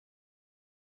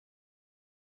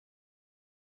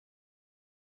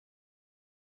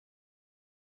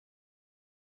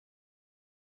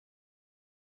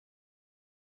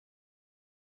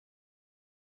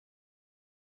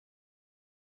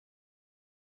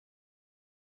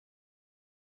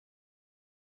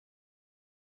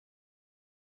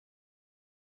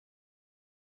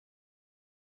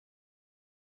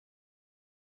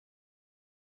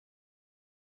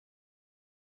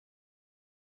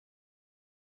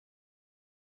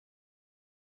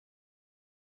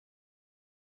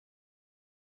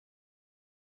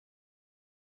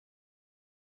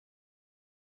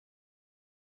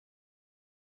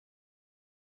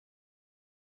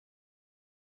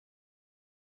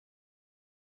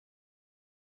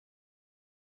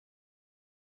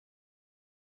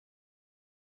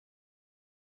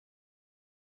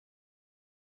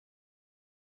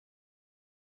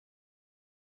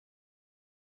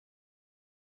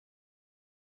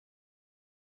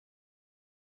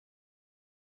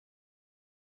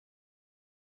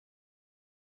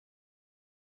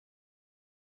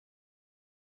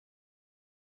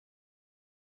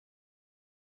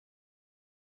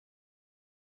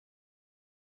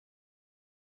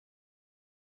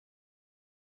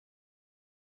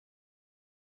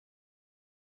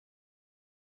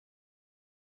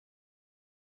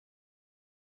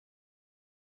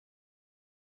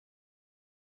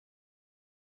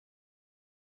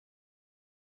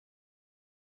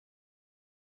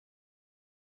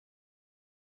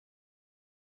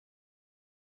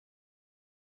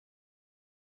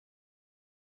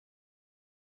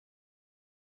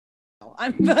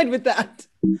I'm fine with that.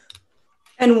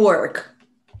 And work.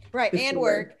 Right. And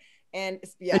work. And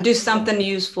yeah. But do something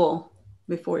useful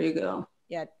before you go.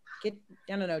 Yeah. I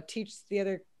don't know, teach the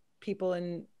other people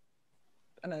and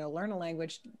I don't know, learn a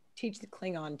language, teach the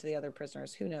Klingon to the other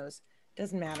prisoners. Who knows?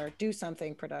 Doesn't matter. Do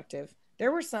something productive.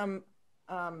 There were some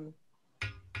I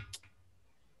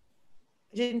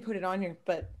didn't put it on here,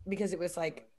 but because it was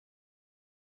like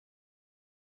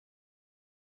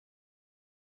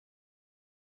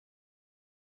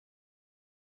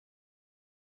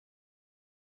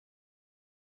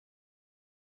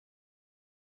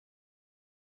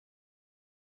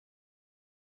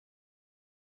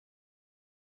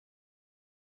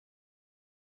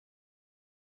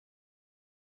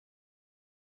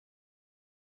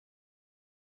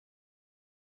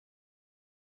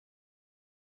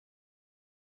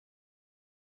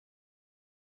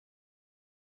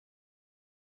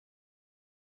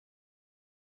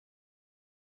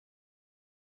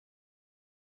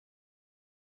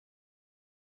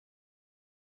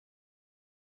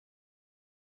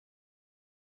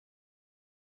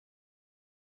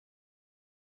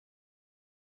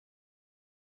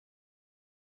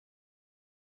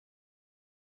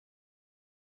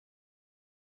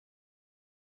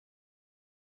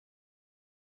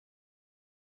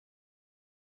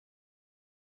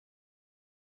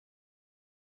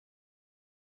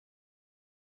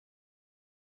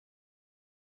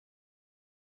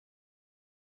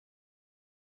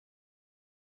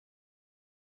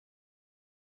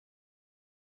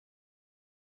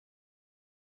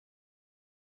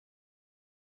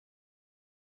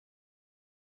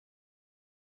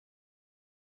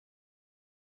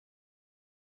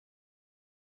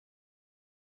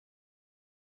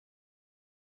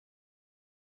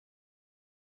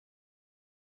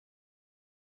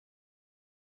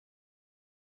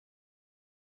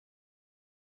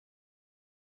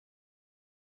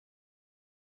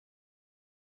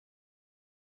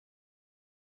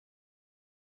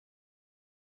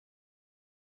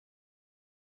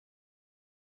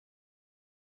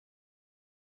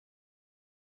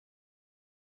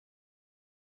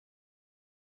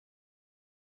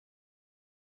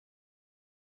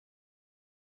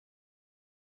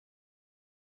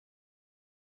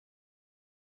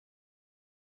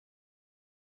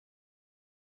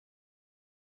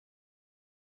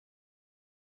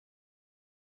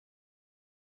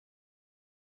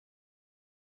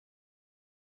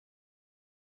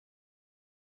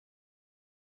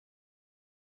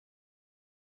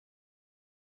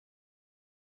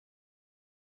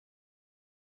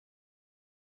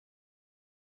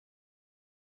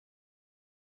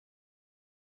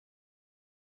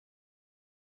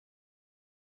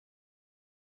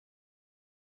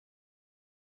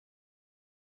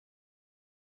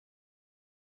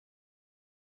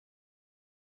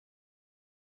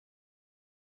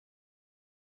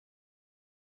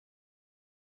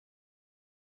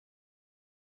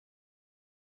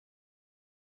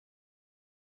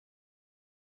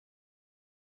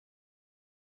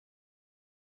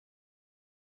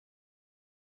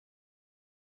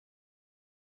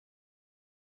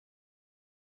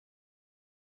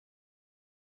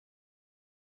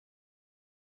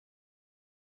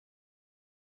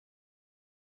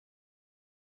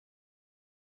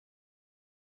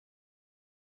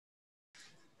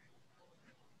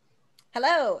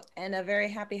hello, and a very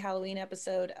happy Halloween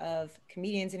episode of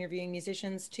Comedians Interviewing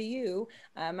Musicians to you.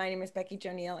 My name is Becky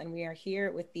Jo Neal, and we are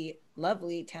here with the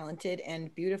lovely, talented,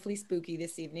 and beautifully spooky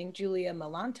this evening, Giulia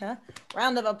Millanta.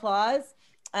 Round of applause.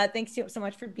 Thanks so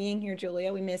much for being here,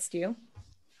 Giulia. We missed you.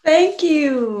 Thank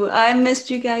you. I missed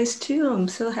you guys too. I'm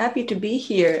so happy to be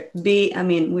here.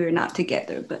 We're not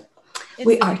together, but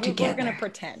we are together. We're going to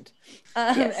pretend.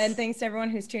 Yes. And thanks to everyone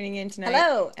who's tuning in tonight.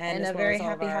 Hello, and a very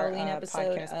happy Halloween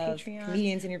episode of Patreon.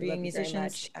 Comedians Interviewing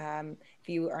Musicians. If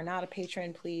you are not a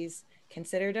patron, please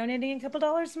consider donating a couple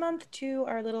dollars a month to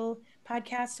our little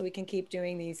podcast so we can keep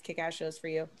doing these kick-ass shows for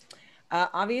you.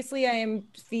 Obviously, I am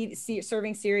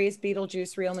serving serious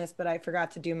Beetlejuice realness, but I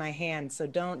forgot to do my hand, so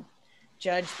don't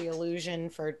judge the illusion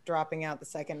for dropping out the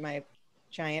second my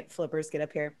giant flippers get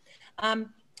up here.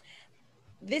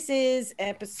 This is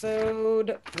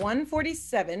episode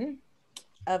 147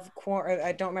 of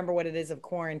I don't remember what it is of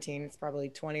quarantine. It's probably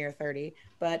 20 or 30.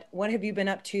 But what have you been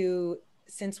up to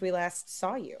since we last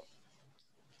saw you?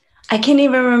 I can't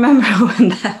even remember when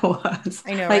that was.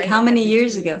 I know, like right? How many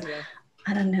years ago?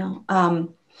 I don't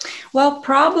know. Well,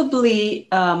 probably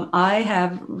I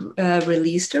have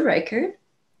released a record,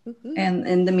 and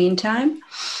in the meantime,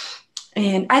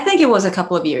 and I think it was a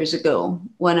couple of years ago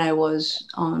when I was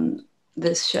on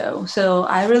this show. So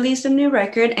I released a new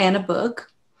record and a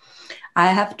book. I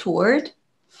have toured.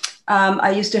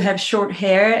 I used to have short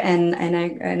hair, and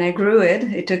I grew it.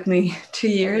 It took me 2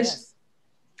 years. Oh, yes.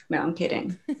 No, I'm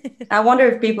kidding. I wonder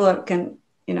if people can,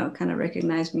 kind of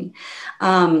recognize me.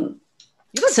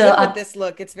 You look good with this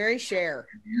look. It's very Cher.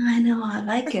 I know, I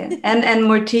like it. And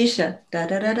Morticia. Da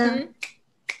da da da.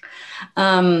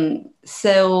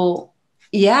 So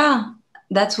yeah,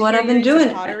 that's what I've been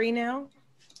doing. Pottery now.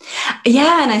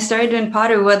 Yeah, and I started doing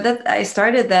pottery. I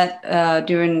started that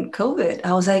during COVID.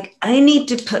 I was like, I need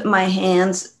to put my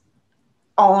hands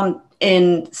on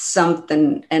in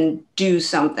something and do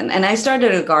something. And I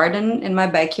started a garden in my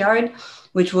backyard,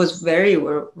 which was very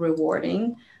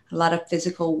rewarding. A lot of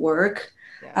physical work,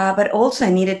 but also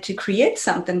I needed to create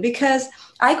something because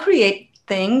I create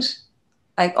things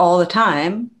like all the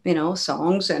time,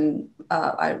 songs, and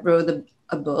I wrote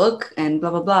a book and blah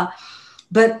blah blah.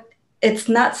 But it's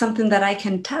not something that I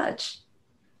can touch.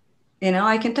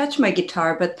 I can touch my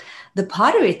guitar, but the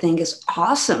pottery thing is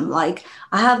awesome. Like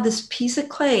I have this piece of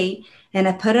clay and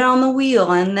I put it on the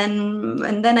wheel, and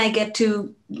then I get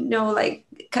to, like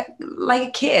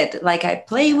a kid, like I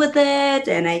play with it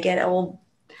and I get all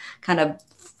kind of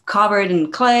covered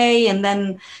in clay, and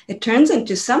then it turns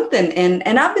into something.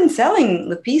 And I've been selling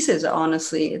the pieces.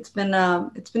 Honestly, it's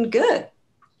been good.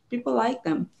 People like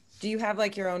them. Do you have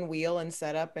like your own wheel and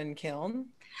setup and kiln?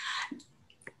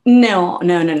 No.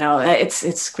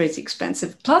 It's crazy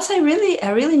expensive. Plus, I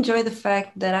really enjoy the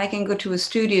fact that I can go to a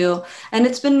studio, and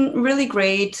it's been really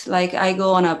great. Like I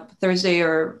go on a Thursday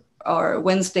or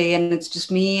Wednesday, and it's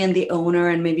just me and the owner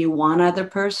and maybe one other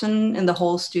person in the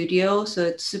whole studio. So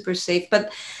it's super safe.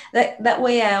 But that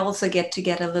way, I also get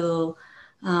a little.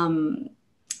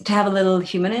 To have a little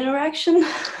human interaction.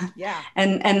 Yeah.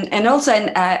 and also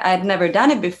I'd never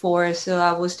done it before, so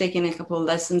I was taking a couple of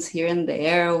lessons here and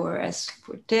there or ask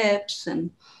for tips, and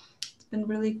it's been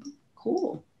really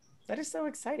cool. That is so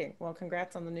exciting. Well,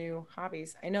 congrats on the new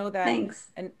hobbies. I know that. Thanks.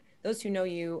 And those who know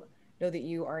you know that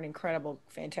you are an incredible,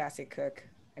 fantastic cook.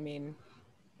 I mean,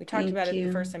 we talked about it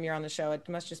the first time you're on the show. It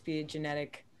must just be a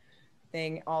genetic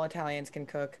thing. All Italians can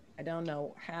cook. I don't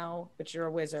know how, but you're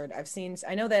a wizard. I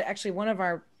know that actually one of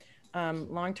our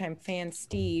longtime fans,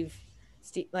 Steve,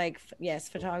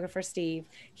 photographer Steve,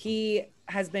 he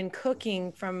has been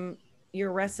cooking from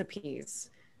your recipes.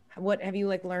 What have you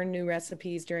learned new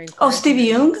recipes during? Stevie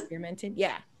Young? Experimented?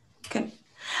 Yeah. Okay.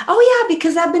 Oh yeah,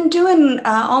 because I've been doing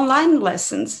online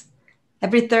lessons.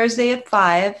 Every Thursday at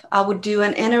 5, I would do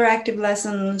an interactive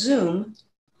lesson on Zoom.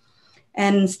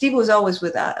 And Steve was always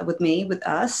with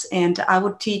us, and I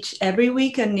would teach every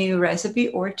week a new recipe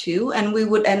or two, and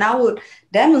I would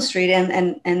demonstrate,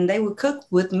 and they would cook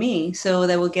with me, so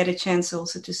they would get a chance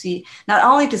also to see, not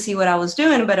only to see what I was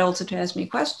doing, but also to ask me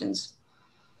questions.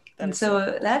 And so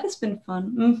cool. That has been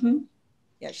fun. Mm-hmm.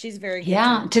 Yeah, she's very good.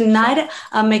 Yeah, tonight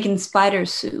I'm making spider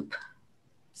soup.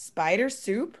 Spider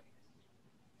soup?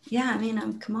 Yeah, I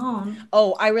mean, come on.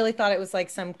 Oh, I really thought it was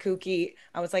like some kooky.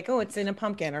 I was like, oh, it's in a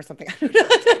pumpkin or something.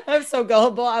 I'm so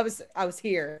gullible. I was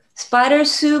here. Spider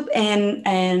soup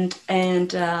and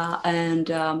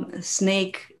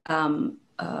snake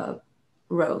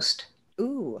roast.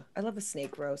 Ooh, I love a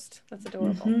snake roast. That's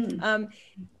adorable. Mm-hmm.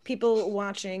 People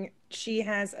watching, she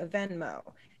has a Venmo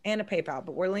and a PayPal,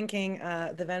 but we're linking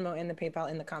the Venmo and the PayPal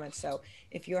in the comments. So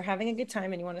if you're having a good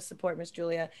time and you want to support Miss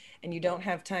Giulia and you don't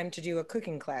have time to do a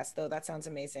cooking class, though that sounds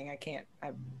amazing.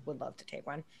 I would love to take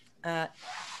one.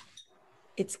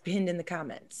 It's pinned in the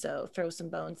comments, so throw some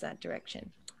bones that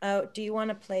direction. Do you want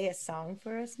to play a song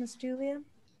for us, Miss Giulia?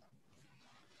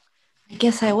 I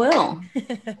guess I will. All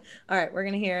right, we're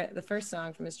going to hear the first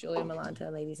song from Miss Giulia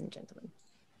Millanta, ladies and gentlemen.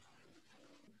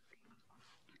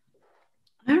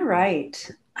 All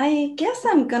right. I guess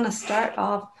I'm going to start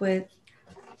off with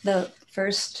the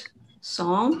first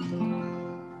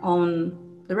song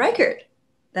on the record.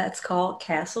 That's called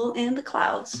Castle in the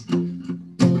Clouds. You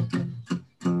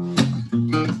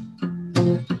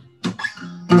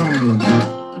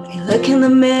look in the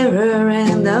mirror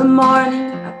in the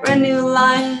morning, a brand new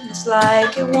line is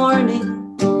like a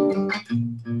warning.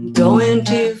 Going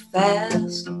too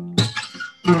fast.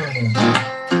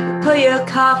 Put your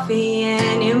coffee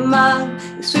in your mug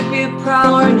and sweep your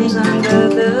problems under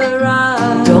the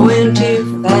rug. Going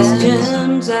too fast,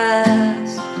 questions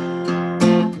asked.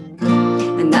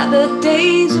 Another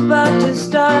day's about to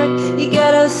start. You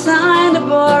get assigned a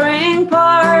boring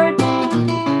part,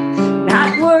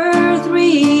 not worth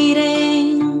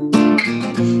reading.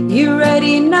 You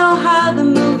already know how the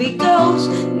movie goes.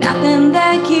 Nothing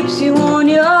that keeps you on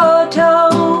your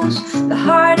toes. The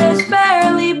heart is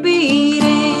barely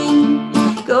beating.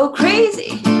 Go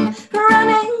crazy,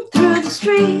 running through the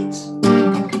streets.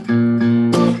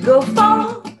 Go far.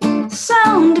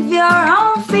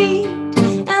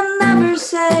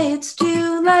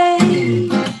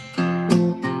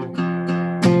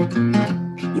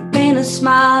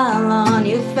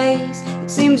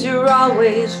 seems you're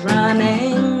always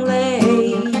running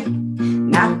late.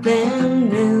 Nothing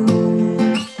new.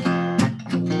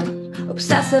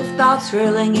 Obsessive thoughts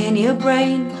swirling in your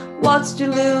brain. What's to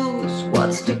lose?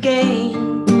 What's to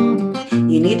gain?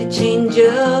 You need to change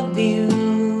your view.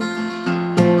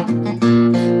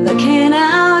 Looking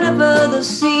out over the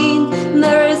scene,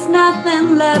 there is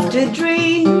nothing left to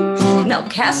dream. No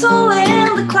castle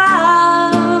in the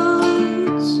clouds.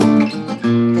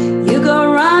 You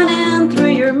go running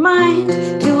through your mind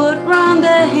to outrun the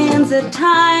hands of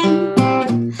time.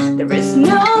 There is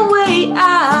no way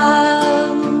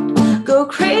out. Go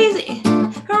crazy,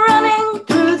 running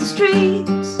through the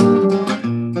streets.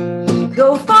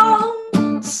 Go follow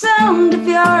the sound of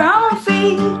your own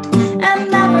feet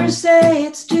and never say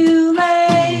it's too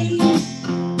late.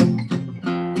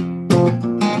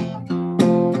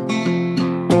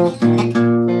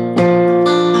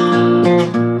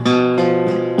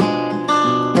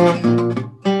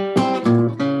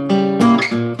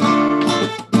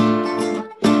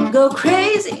 Go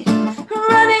crazy,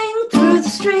 running through the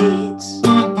streets.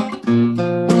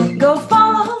 Go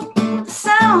follow the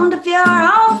sound of your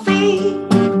own feet.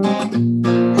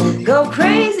 Go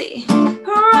crazy,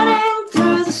 running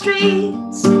through the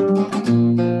streets.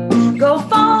 Go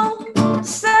follow the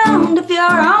sound of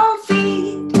your own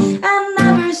feet and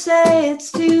never say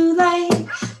it's too late.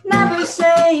 Never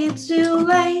say it's too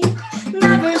late.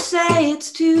 Never say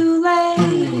it's too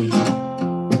late.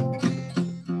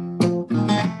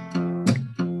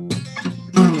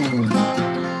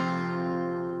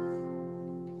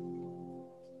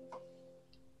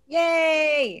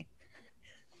 Yay!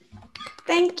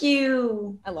 Thank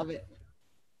you. I love it.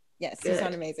 Yes, Good. You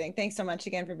sound amazing. Thanks so much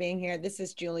again for being here. This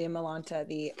is Giulia Millanta,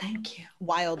 the Thank you.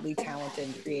 Wildly talented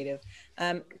creative.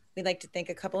 We'd like to thank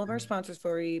a couple of our sponsors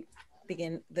before we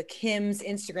begin the Kim's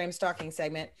Instagram stalking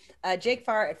segment. Jake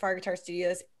Farr at Farr Guitar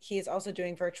Studios. He is also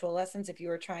doing virtual lessons. If you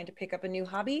are trying to pick up a new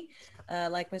hobby,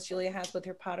 like Miss Giulia has with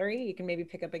her pottery, you can maybe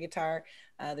pick up a guitar.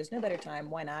 There's no better time.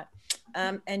 Why not?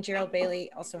 And Gerald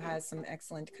Bailey also has some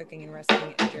excellent cooking and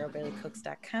recipes at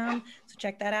geraldbaileycooks.com. So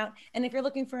check that out. And if you're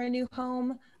looking for a new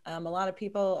home, a lot of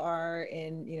people are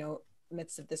in,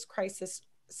 midst of this crisis,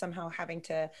 somehow having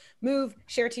to move.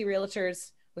 Share Tea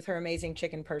Realtors with her amazing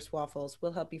chicken purse waffles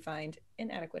will help you find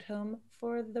an adequate home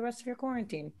for the rest of your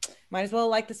quarantine. Might as well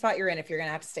like the spot you're in if you're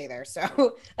gonna have to stay there.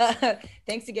 So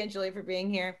thanks again, Giulia, for being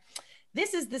here.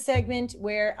 This is the segment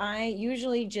where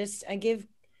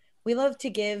we love to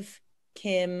give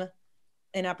Kim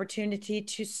an opportunity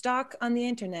to stalk on the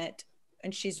internet.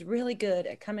 And she's really good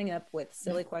at coming up with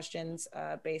silly questions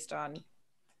based on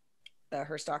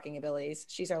her stalking abilities.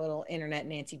 She's our little internet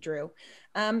Nancy Drew.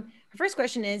 Her first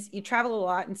question is, you travel a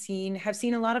lot and have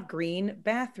seen a lot of green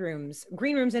rooms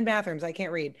and bathrooms. I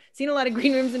can't read. Seen a lot of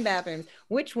green rooms and bathrooms.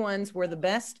 Which ones were the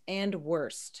best and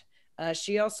worst?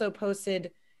 She also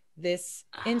posted this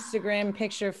Instagram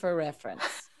picture for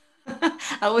reference.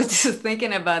 I was just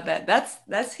thinking about that.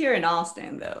 That's here in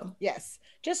Austin, though. Yes.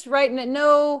 Just writing it.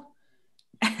 No.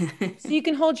 So you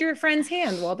can hold your friend's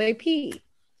hand while they pee.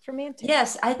 It's romantic.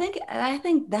 Yes, I think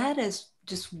that is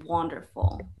just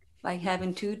wonderful. Like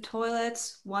having two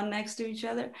toilets, one next to each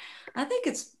other. I think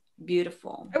it's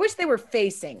beautiful. I wish they were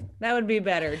facing. That would be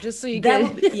better. Just so you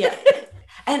can. Yeah.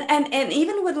 And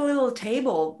even with a little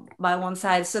table by one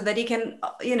side, so that you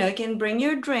can bring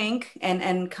your drink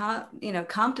and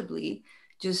comfortably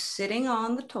just sitting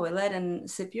on the toilet and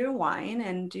sip your wine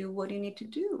and do what you need to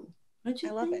do. I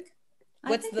love it.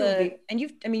 And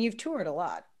you've toured a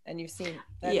lot and you've seen.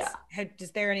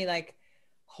 Is there any like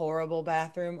horrible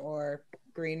bathroom or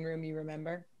green room you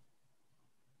remember?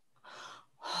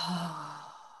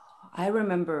 I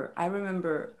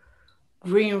remember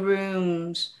green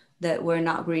rooms that were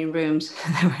not green rooms.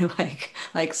 They were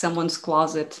like someone's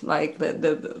closet, like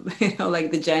the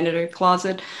like the janitor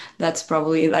closet. That's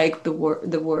probably like the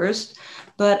worst.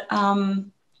 But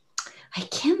I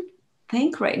can't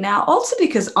think right now. Also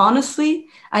because honestly,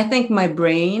 I think my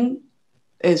brain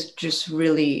is just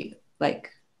really like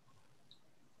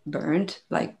burnt,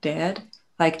 like dead.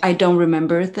 Like I don't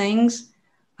remember things.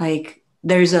 Like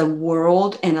there's a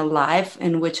world and a life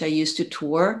in which I used to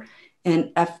tour.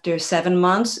 And after 7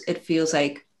 months, it feels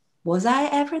like, was I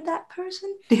ever that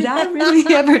person? Did I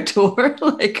really ever tour?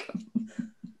 Like,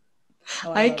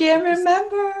 I can't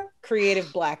remember.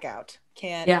 Creative blackout.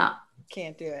 Can't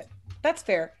do it. That's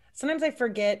fair. Sometimes I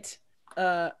forget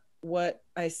what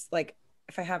I like.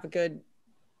 If I have a good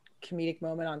comedic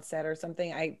moment on set or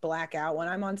something, I black out when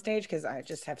I'm on stage because I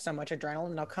just have so much adrenaline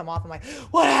and I'll come off. I'm like,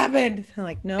 what happened? I'm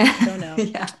like, no, I don't know.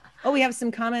 Yeah. Oh, we have some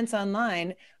comments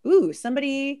online. Ooh,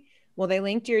 somebody... Well, they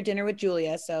linked your dinner with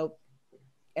Giulia, so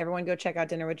Everyone go check out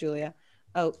Dinner with Giulia.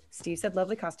 Oh, Steve said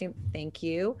lovely costume. Thank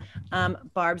you.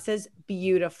 Barb says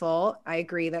beautiful. I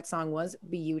agree. That song was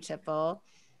beautiful.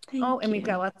 Thank and you. We've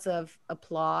got lots of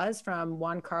applause from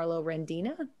Juan Carlo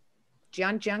Rendina.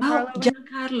 Giancarlo. Oh,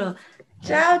 Giancarlo.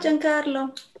 Ciao,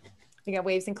 Giancarlo. We got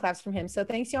waves and claps from him. So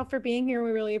thanks y'all for being here.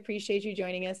 We really appreciate you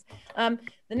joining us. The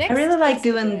next I really like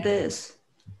doing this.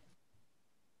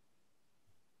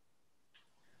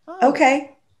 Oh.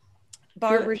 Okay.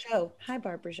 Barb Rougeau. Hi,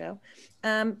 Barb Rougeau.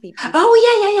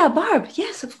 Oh, yeah. Barb.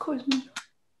 Yes, of course.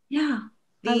 Yeah.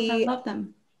 I love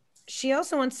them. She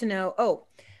also wants to know,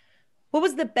 what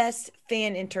was the best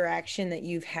fan interaction that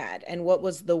you've had? And what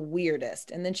was the weirdest?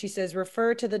 And then she says,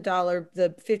 refer to the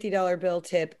 $50 bill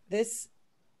tip.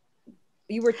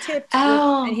 You were tipped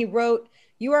and he wrote,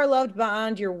 you are loved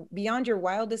beyond your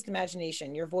wildest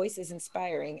imagination. Your voice is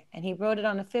inspiring. And he wrote it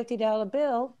on a $50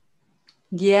 bill.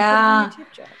 Yeah.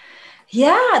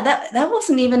 Yeah, that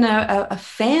wasn't even a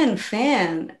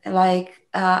fan. Like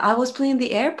I was playing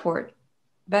the airport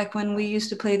back when we used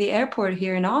to play the airport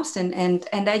here in Austin, and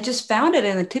I just found it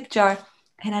in a tip jar,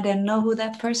 and I didn't know who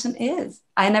that person is.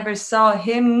 I never saw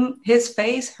his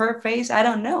face, her face. I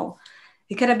don't know.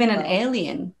 It could have been an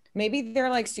alien. Maybe they're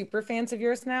like super fans of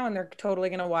yours now, and they're totally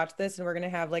gonna watch this, and we're gonna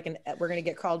have we're gonna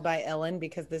get called by Ellen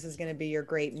because this is gonna be your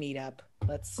great meetup.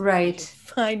 Let's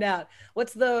find out.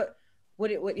 What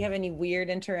do you have any weird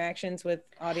interactions with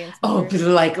audience members?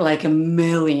 Oh, like a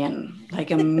million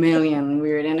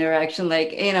weird interaction.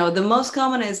 Like, the most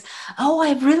common is, oh,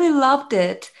 I really loved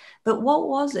it, but what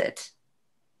was it?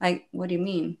 Like, what do you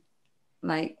mean?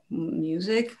 Like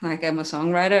music? Like I'm a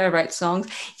songwriter, I write songs.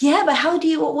 Yeah, but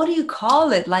what do you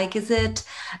call it? Like, is it,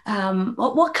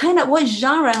 what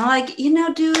genre? I'm like,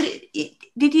 dude,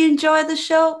 did you enjoy the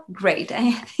show? Great.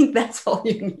 I think that's all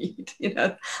you need.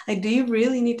 Like, do you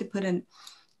really need to put a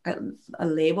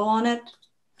label on it?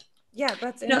 Yeah,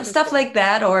 that's stuff like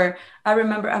that. Or I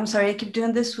remember, I'm sorry, I keep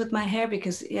doing this with my hair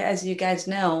because, as you guys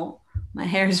know, my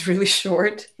hair is really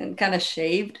short and kind of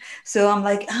shaved. So I'm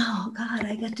like, oh God,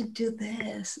 I got to do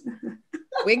this.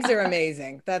 Wigs are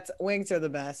amazing. Wigs are the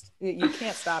best. You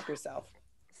can't stop yourself.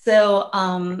 So,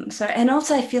 and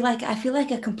also I feel like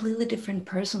a completely different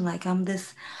person. Like I'm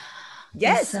this.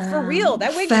 Yes, for real.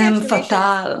 That wig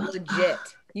transformation is legit.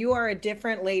 You are a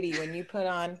different lady when you put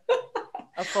on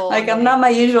a full. Like I'm not my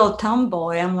usual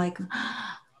tomboy. I'm like.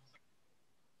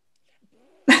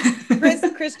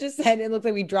 Chris just said it looked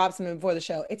like we dropped something before the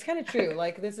show. It's kind of true.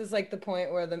 Like this is like the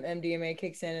point where the MDMA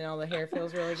kicks in and all the hair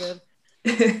feels really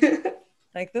good.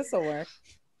 Like this will work.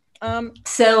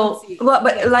 So well,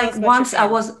 but like once I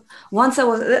was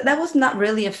that was not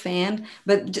really a fan,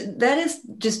 but that is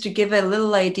just to give a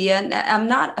little idea. I'm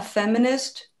not a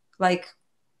feminist, like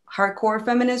hardcore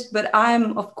feminist, but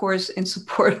I'm of course in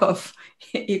support of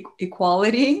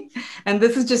equality. And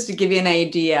this is just to give you an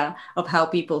idea of how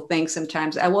people think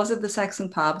sometimes. I was at the Saxon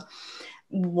pub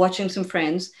watching some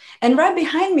friends, and right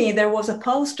behind me there was a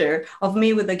poster of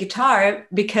me with a guitar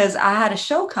because I had a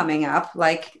show coming up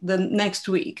like the next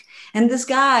week, and this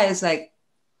guy is like,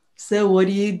 so what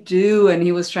do you do? And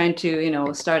he was trying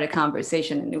to start a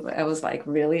conversation, and I was like,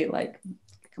 really, like,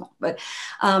 come on. But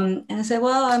and I said,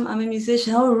 well, I'm a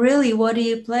musician. Oh really, what do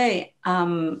you play?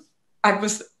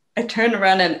 I turned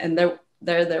around and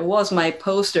there was my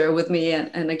poster with me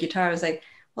and a guitar. I was like,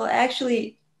 well,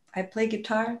 actually I play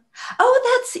guitar.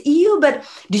 Oh, that's you. But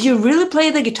did you really play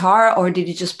the guitar, or did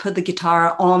you just put the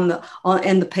guitar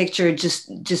in the picture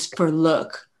just for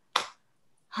look?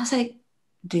 I was like,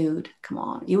 dude, come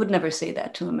on. You would never say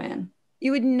that to a man.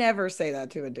 You would never say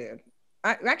that to a dude.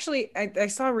 I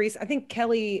saw Reese. I think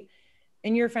Kelly,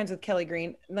 and you're friends with Kelly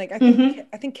Green. Like I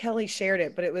think Kelly shared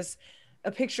it, but it was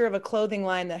a picture of a clothing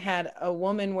line that had a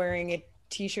woman wearing a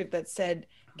t-shirt that said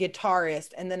guitarist,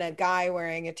 and then a guy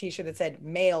wearing a t-shirt that said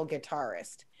male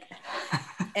guitarist.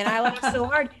 And I laughed so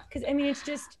hard because I mean, it's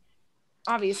just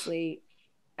obviously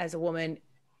as a woman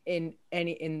in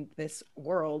this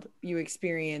world, you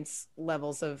experience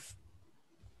levels of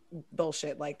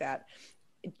bullshit like that.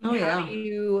 Oh, yeah. How do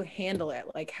you handle it?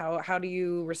 Like how do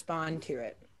you respond to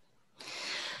it?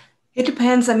 It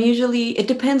depends. It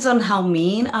depends on how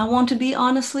mean I want to be,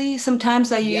 honestly.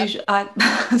 Sometimes I'm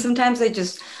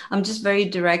just very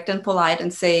direct and polite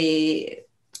and say,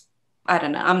 I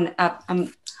don't know.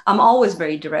 I'm always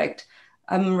very direct.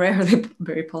 I'm rarely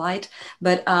very polite,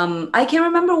 but I can't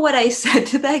remember what I said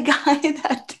to that guy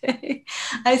that day.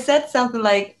 I said something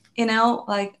like,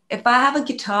 like if I have a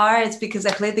guitar, it's because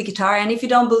I play the guitar. And if you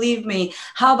don't believe me,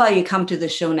 how about you come to the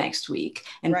show next week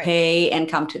and pay and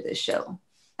come to this show?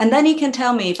 And then you can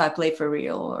tell me if I play for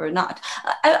real or not.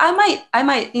 I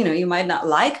might, you might not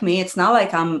like me. It's not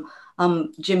like I'm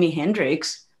Jimi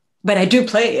Hendrix, but I do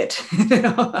play it.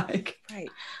 Like. Right.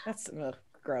 That's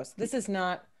gross. This is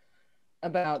not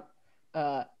about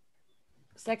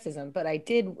sexism, but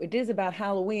it is about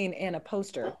Halloween and a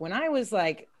poster. When I was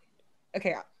like,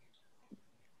 okay,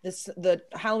 the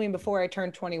Halloween before I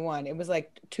turned 21, it was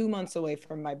like 2 months away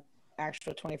from my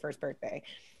actual 21st birthday.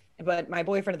 But my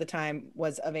boyfriend at the time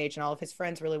was of age, and all of his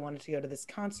friends really wanted to go to this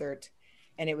concert.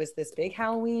 And it was this big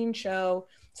Halloween show.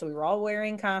 So we were all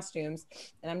wearing costumes,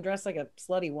 and I'm dressed like a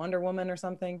slutty Wonder Woman or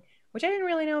something, which I didn't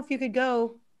really know if you could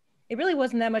go. It really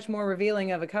wasn't that much more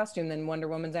revealing of a costume than Wonder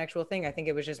Woman's actual thing. I think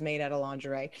it was just made out of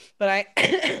lingerie. But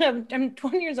I'm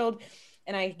 20 years old,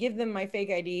 and I give them my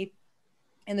fake ID,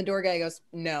 and the door guy goes,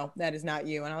 "No, that is not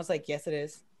you." And I was like, "Yes, it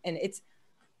is." And it's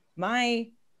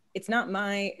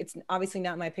obviously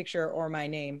not my picture or my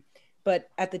name. But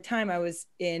at the time I was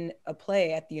in a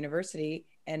play at the university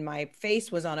and my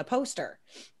face was on a poster.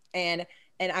 And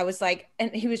I was like,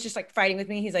 and he was just like fighting with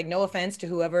me. He's like, "No offense to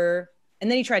whoever." And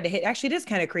then he tried to hit. Actually, it is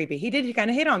kind of creepy. He did kind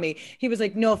of hit on me. He was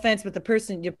like, "No offense, but the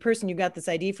person you got this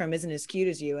ID from isn't as cute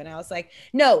as you." And I was like,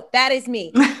 "No, that is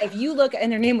me." If you look,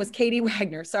 and her name was Katie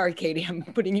Wagner. Sorry, Katie, I'm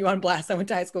putting you on blast. I went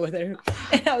to high school with her.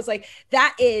 And I was like,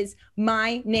 "That is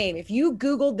my name. If you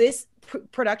Google this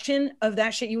production of that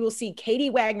shit, you will see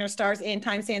Katie Wagner stars in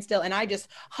Time Stand Still." And I just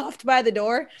huffed by the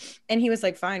door, and he was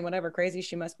like, "Fine, whatever, crazy.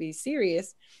 She must be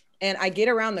serious." And I get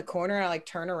around the corner, I like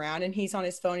turn around, and he's on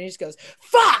his phone, and he just goes,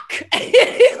 "Fuck!"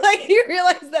 Like he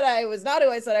realized that I was not who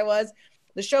I said I was.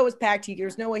 The show was packed. There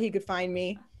was no way he could find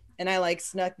me. And I like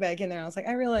snuck back in there. I was like,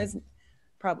 I realized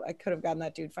probably I could have gotten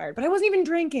that dude fired, but I wasn't even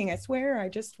drinking. I swear, I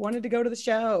just wanted to go to the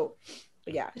show.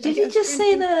 But yeah. Did you just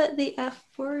say the F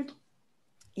word?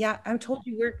 Yeah, I told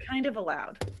you we're kind of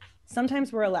allowed.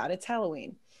 Sometimes we're allowed. It's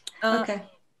Halloween. Okay.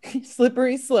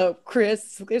 Slippery slope.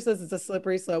 Chris says it's a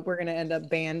slippery slope. We're gonna end up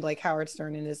banned like Howard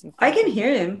Stern in his. I can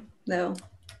hear him though.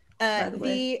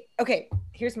 Okay,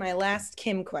 here's my last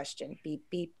Kim question. Beep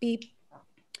beep beep.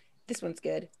 This one's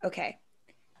good. Okay.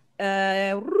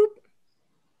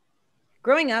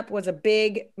 Growing up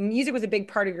music was a big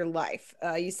part of your life.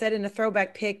 You said in a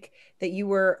throwback pic that you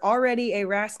were already a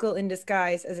rascal in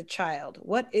disguise as a child.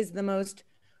 What is the most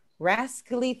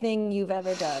rascally thing you've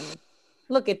ever done?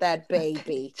 Look at that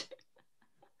baby.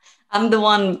 I'm the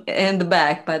one in the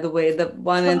back, by the way. The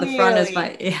one in the front is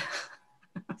my... Yeah.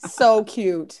 So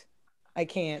cute. I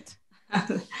can't.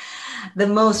 The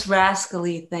most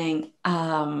rascally thing.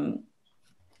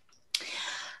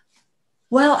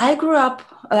 Well, I grew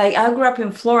up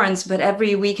in Florence, but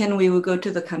every weekend we would go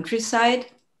to the countryside.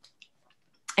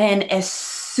 And as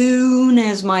soon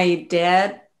as my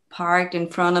dad parked in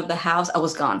front of the house, I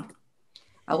was gone.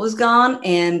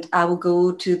 And I would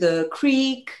go to the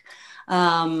creek.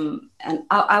 And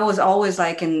I was always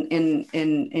like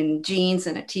in jeans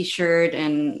and a t-shirt,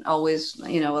 and always,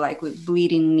 like with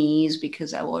bleeding knees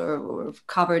because I were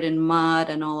covered in mud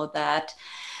and all of that.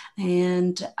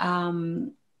 And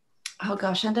oh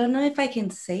gosh, I don't know if I can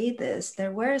say this.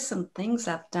 There were some things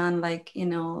I've done, like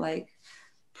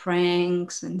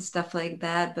pranks and stuff like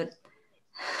that, but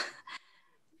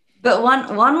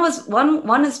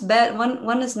one is bad,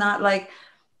 one is not. Like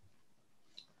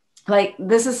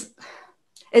this is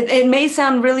it may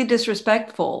sound really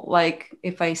disrespectful, like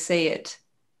if I say it.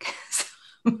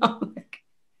 I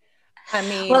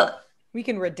mean, well, we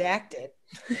can redact it.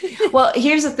 Well,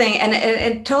 here's the thing, and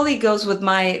it totally goes with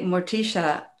my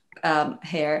Morticia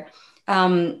hair.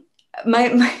 My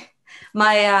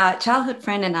childhood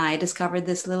friend and I discovered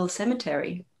this little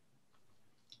cemetery.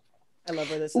 I love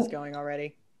where this is going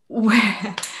already.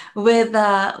 With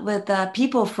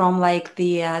people from like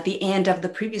the end of the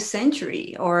previous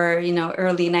century, or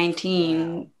early 19.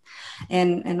 Wow.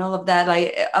 and all of that,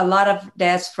 like a lot of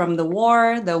deaths from the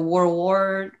World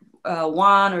War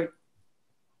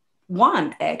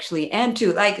One actually, and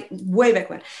two, like way back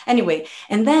when. Anyway,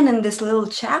 and then in this little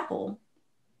chapel,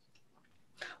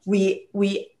 we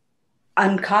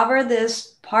uncover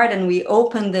this part, and we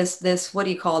open this what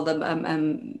do you call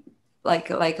them, like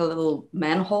a little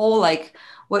manhole, like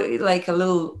a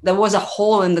little, there was a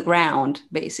hole in the ground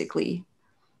basically,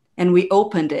 and we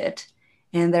opened it,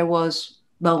 and there was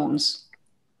bones.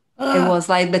 It was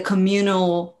like the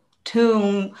communal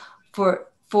tomb for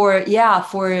poor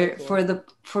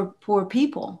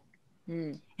people.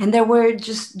 And there were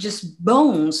just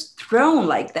bones thrown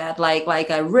like that,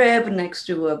 like a rib next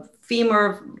to a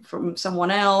femur from someone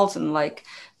else, and like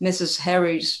Mrs.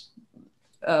 Harry's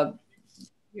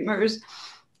femurs.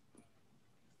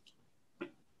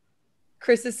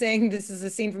 Chris is saying this is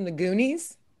a scene from the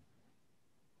Goonies.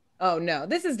 Oh no,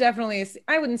 this is definitely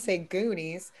I wouldn't say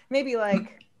Goonies, maybe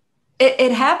like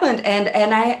It happened,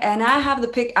 and I have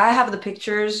the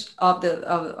pictures of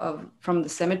from the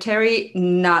cemetery.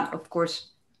 Not, of course,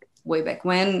 way back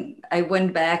when. I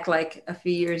went back like a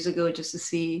few years ago just to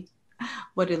see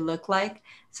what it looked like,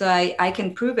 so I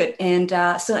can prove it. And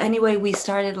so anyway, we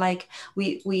started like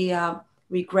we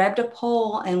grabbed a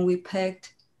pole and we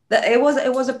picked. It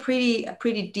was a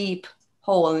pretty deep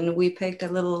hole, and we picked a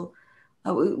little.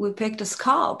 We picked a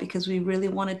skull because we really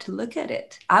wanted to look at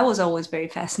it. I was always very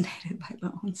fascinated by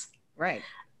bones. Right.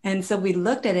 And so we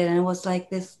looked at it, and it was like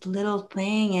this little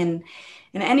thing. And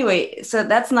anyway, so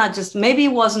that's not just, maybe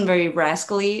it wasn't very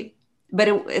rascally, but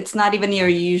it's not even your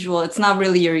usual, it's not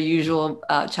really your usual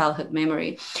childhood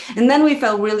memory. And then we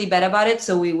felt really bad about it.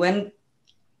 So we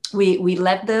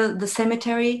left the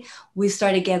cemetery. We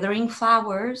started gathering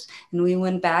flowers, and we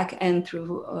went back and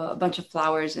threw a bunch of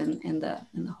flowers in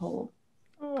the hole.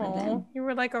 Oh, you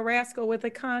were like a rascal with a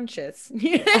conscience.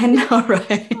 I know,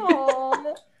 right?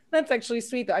 Oh, that's actually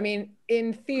sweet, though. I mean,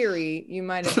 in theory, you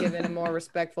might have given a more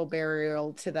respectful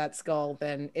burial to that skull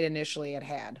than it initially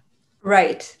had.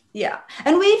 Right. Yeah.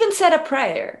 And we even said a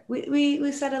prayer.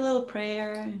 We said a little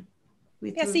prayer.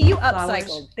 See, you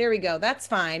upcycled. There we go. That's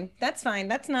fine. That's fine.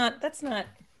 That's not.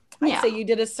 I'd say you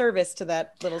did a service to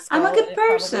that little skull. I'm a good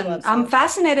person. I'm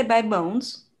fascinated by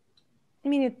bones. I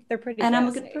mean, they're pretty. And I'm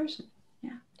a good person.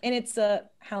 Yeah. And it's a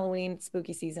Halloween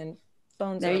spooky season.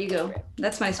 Bones. There you go.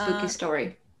 That's my spooky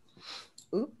story.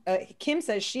 Kim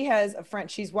says she has a friend.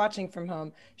 She's watching from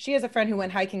home. She has a friend who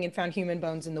went hiking and found human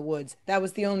bones in the woods. That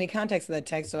was the only context of that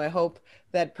text. So I hope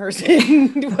that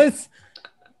person was.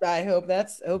 I hope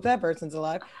that person's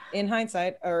alive. In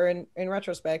hindsight, or in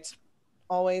retrospect,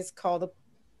 always call the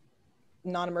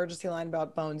non-emergency line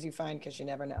about bones you find, because you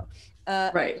never know.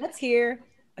 Right. Let's hear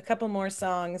a couple more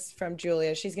songs from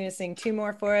Giulia. She's going to sing 2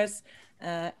 more for us.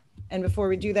 And before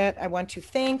we do that, I want to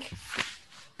thank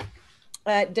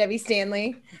Debbie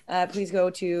Stanley. Please go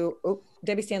to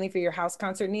Debbie Stanley for your house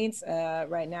concert needs.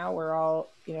 Right now, we're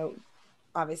all,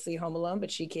 obviously home alone,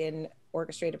 but she can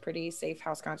orchestrate a pretty safe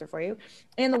house concert for you.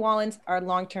 And the Wallens are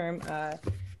long-term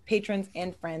patrons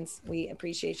and friends. We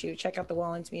appreciate you. Check out the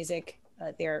Wallens music.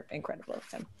 They're incredible.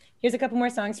 So here's a couple more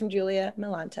songs from Giulia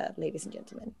Millanta, ladies and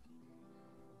gentlemen.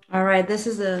 All right, this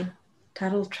is the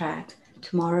title track,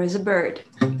 Tomorrow is a Bird.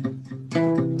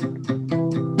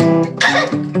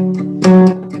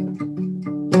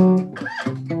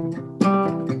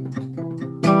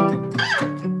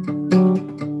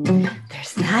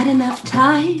 There's not enough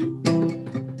time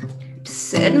to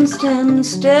sit and stand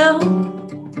still.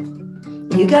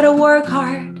 You gotta work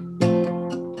hard,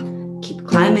 keep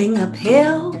climbing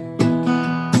uphill.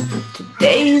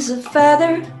 Today's a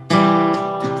feather,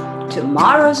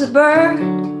 tomorrow's a bird.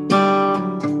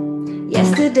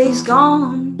 Yesterday's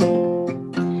gone,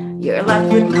 you're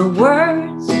left with no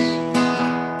words.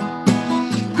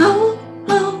 Oh,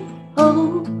 oh,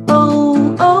 oh,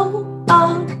 oh, oh,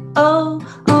 oh, oh,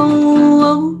 oh,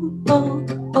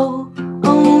 oh, oh,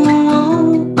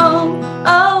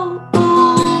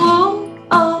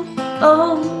 oh,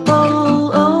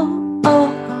 oh, oh,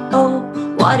 oh.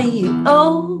 What do you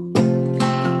owe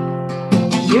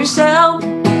to yourself?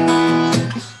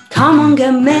 Come on,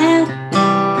 get mad.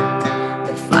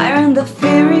 The fire and the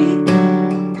fury.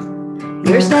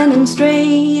 You're standing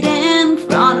straight in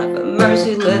front of a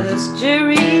merciless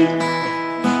jury.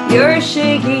 Your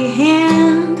shaky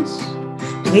hands,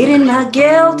 pleading not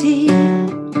guilty.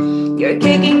 You're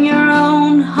kicking your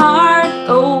own heart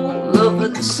all over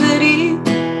the city.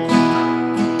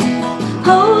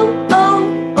 Oh,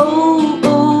 oh, oh,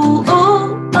 oh,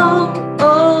 oh, oh,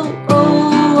 oh, oh, oh,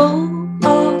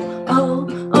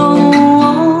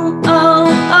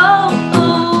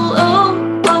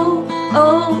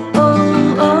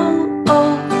 oh, oh,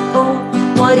 oh.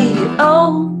 What do you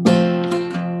owe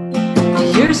to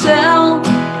yourself?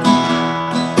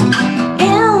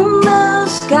 In the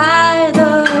sky,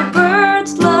 the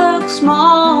birds look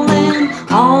small, and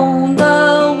on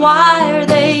the wire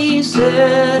they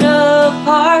sit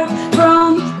apart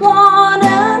from one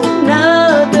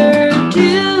another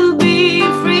to be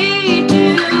free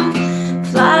to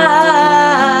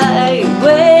fly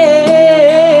away.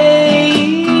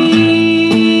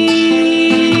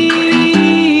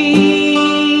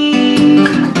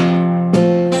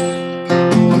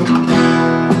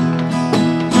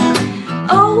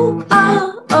 Oh,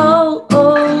 oh, oh,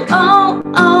 oh, oh,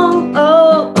 oh,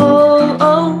 oh,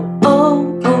 oh, oh,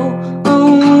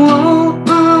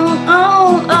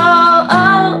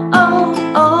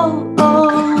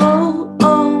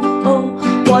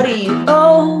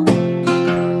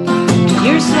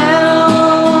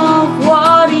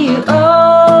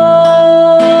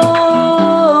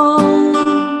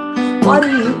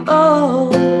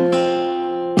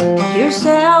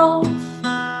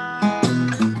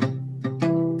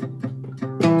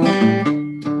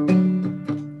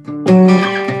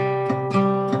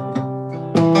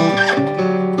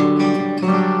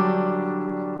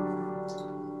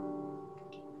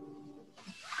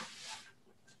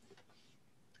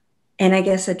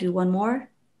 guess I do one more.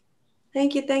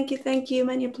 Thank you, thank you, thank you.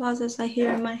 Many applauses I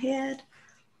hear in my head.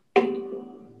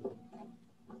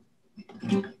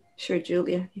 Sure,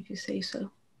 Giulia, if you say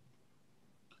so.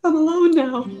 I'm alone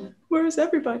now. Where is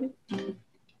everybody?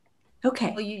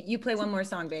 Okay. Well, you play one more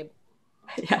song, babe.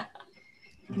 Yeah.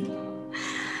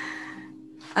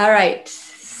 All right.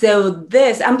 So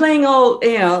this, I'm playing all,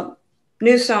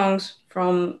 new songs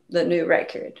from the new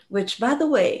record, which, by the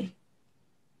way,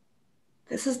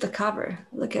 this is the cover.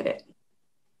 Look at it.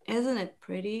 Isn't it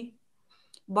pretty?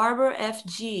 Barbara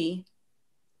F.G.,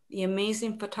 the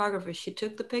amazing photographer, she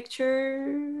took the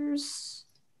pictures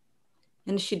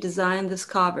and she designed this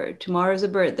cover. Tomorrow's a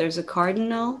bird. There's a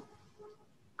cardinal.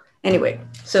 Anyway,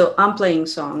 so I'm playing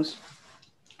songs.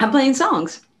 Off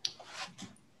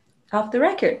the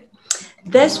record.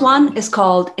 This one is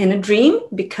called In a Dream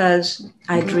because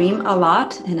I dream a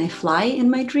lot and I fly in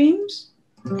my dreams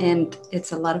and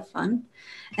it's a lot of fun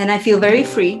and I feel very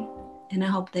free and I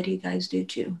hope that you guys do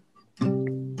too.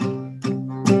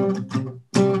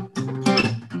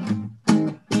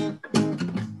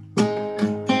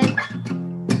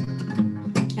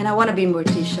 And I want to be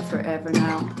Morticia forever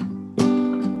now.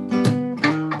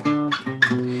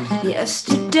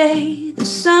 Yesterday the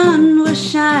sun was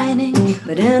shining,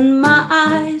 but in my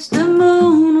eyes the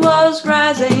moon was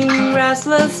rising.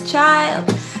 Restless child,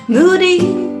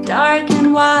 moody, dark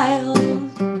and wild,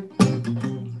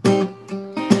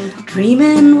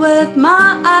 dreaming with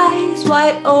my eyes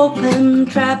wide open,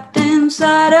 trapped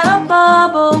inside a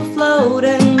bubble,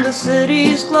 floating. The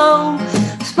city's glow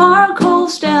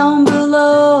sparkles down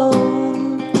below.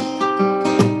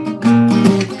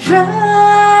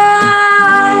 Try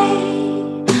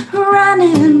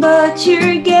running, but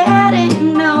you're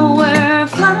getting nowhere.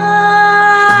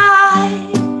 Fly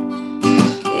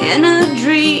in a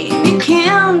dream, you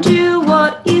can't do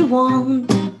what you want.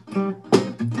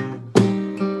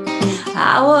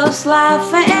 I was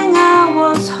laughing, I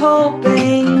was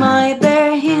hoping, my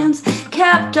bare hands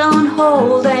kept on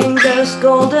holding this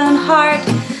golden heart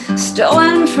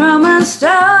stolen from a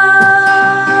star.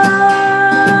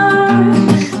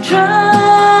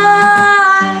 Try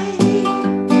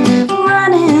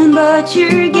running, but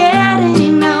you're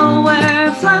getting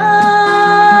nowhere.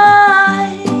 Fly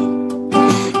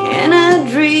in a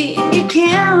dream, you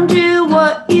can't do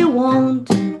what you want.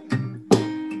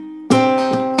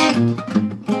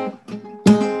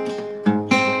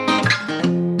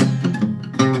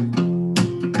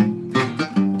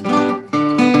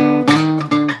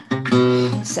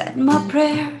 Said my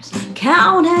prayers,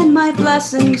 counted my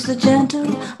blessings, the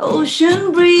gentle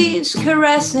ocean breeze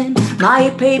caressing my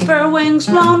paper wings,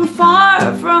 blown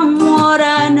far from what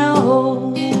I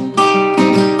know.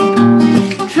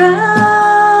 Try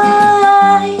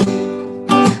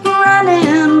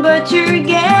running, but you're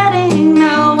getting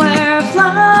nowhere.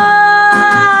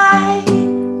 Fly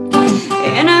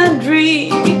in a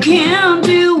dream, you can't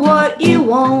do what you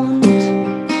want.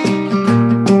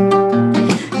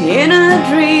 In a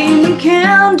dream, you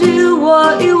can't do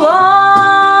what you want.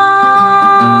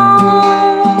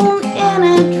 In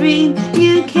a dream,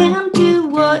 you can't do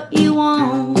what you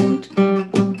want.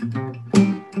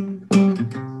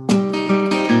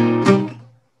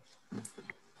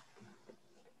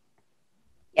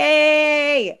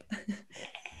 Yay!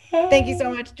 Thank you so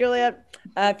much, Giulia.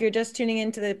 If you're just tuning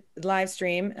into the live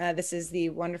stream, this is the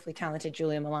wonderfully talented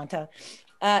Giulia Millanta.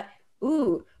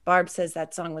 Barb says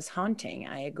that song was haunting.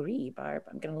 I agree, Barb.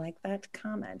 I'm going to like that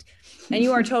comment. And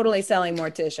you are totally selling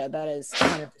Morticia. That is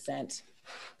 100%.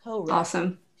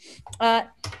 Awesome.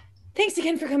 Thanks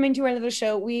again for coming to our little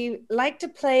show. We like to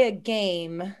play a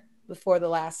game before the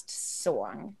last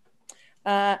song.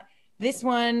 This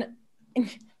one,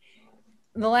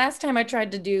 the last time I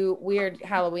tried to do weird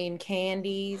Halloween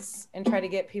candies and try to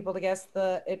get people to guess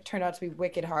it turned out to be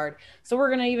wicked hard. So we're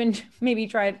going to even maybe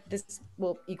try this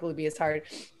will equally be as hard.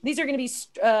 These are going to be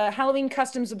Halloween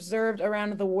customs observed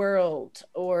around the world,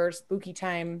 or spooky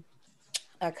time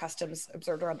customs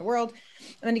observed around the world.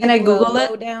 And then can I Google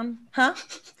it? Down. Huh?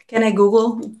 Can I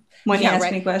Google when you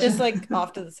ask me questions? Just like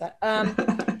off to the side. And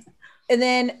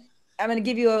then I'm going to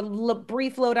give you a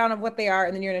brief lowdown of what they are,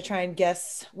 and then you're going to try and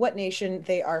guess what nation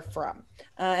they are from.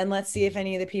 And let's see if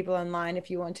any of the people online, if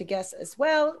you want to guess as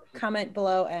well, comment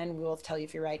below and we'll tell you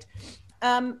if you're right.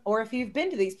 Or if you've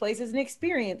been to these places and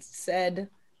experienced said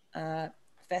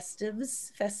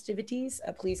festivities,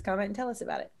 please comment and tell us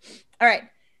about it. All right.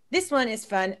 This one is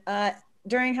fun.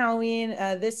 During Halloween,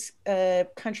 this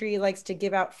country likes to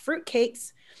give out fruit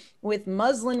cakes with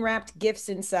muslin wrapped gifts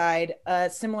inside,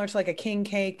 similar to like a king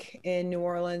cake in New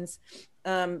Orleans.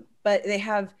 But they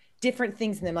have different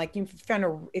things in them. Like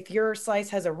if your slice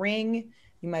has a ring,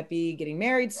 you might be getting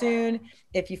married soon.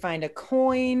 If you find a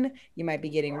coin, you might be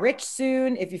getting rich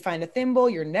soon. If you find a thimble,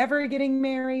 you're never getting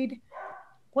married.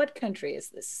 What country is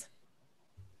this?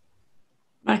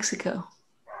 Mexico.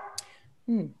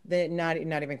 Not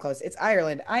even close. It's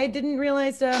Ireland. I didn't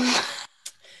realize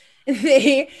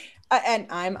they and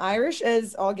I'm Irish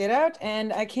as all get out,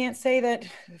 and I can't say that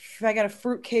if I got a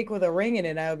fruit cake with a ring in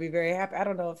it, I would be very happy. I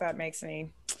don't know if that makes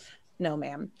me. No,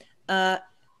 ma'am. And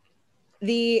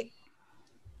I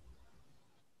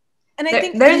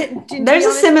think there's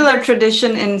a similar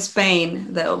tradition in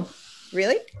Spain, though.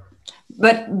 Really?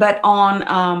 But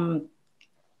on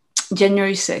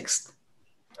January 6th.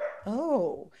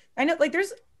 Oh, I know. Like,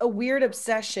 there's a weird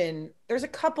obsession. There's a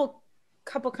couple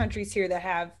countries here that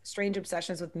have strange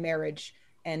obsessions with marriage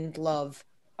and love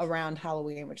around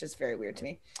Halloween, which is very weird to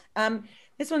me.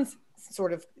 This one's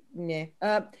sort of meh.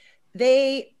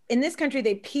 They in this country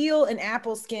they peel an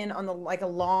apple skin on the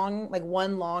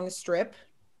one long strip,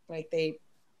 like they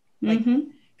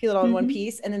peel it on one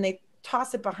piece, and then they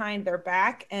toss it behind their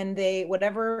back, and they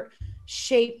whatever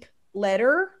shape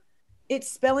letter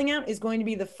it's spelling out is going to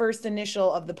be the first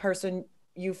initial of the person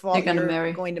you're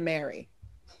going to marry.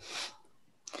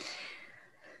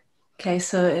 Okay,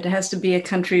 so it has to be a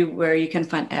country where you can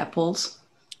find apples.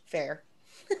 Fair.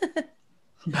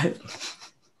 But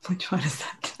which one is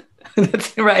that?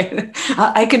 That's right.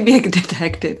 I could be a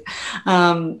detective.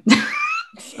 I'm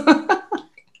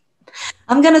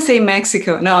going to say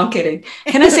Mexico. No, I'm kidding.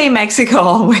 Can I say Mexico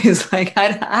always? Like,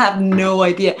 I have no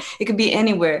idea. It could be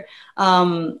anywhere.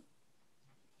 Right.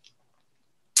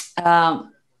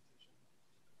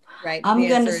 The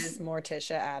answer is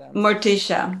Morticia Addams.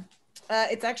 Morticia.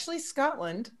 It's actually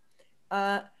Scotland.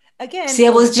 Again. See, I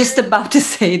was just about to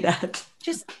say that.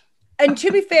 And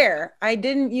to be fair, I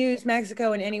didn't use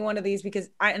Mexico in any one of these because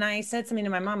I said something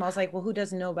to my mom. I was like, well, who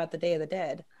doesn't know about the Day of the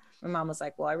Dead? My mom was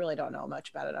like, well, I really don't know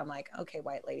much about it. I'm like, okay,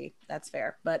 white lady, that's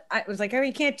fair. But I was like,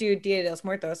 you can't do Dia de los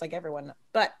Muertos like everyone.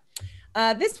 But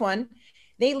this one,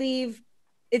 they leave.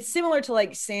 It's similar to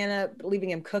like Santa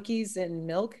leaving him cookies and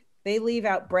milk. They leave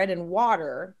out bread and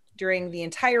water during the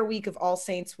entire week of All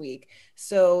Saints Week.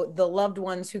 So the loved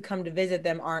ones who come to visit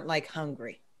them aren't like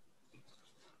hungry.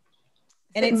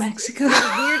 And it's Mexico.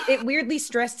 It weirdly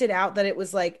stressed it out that it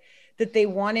was like that they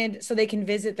wanted so they can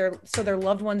visit their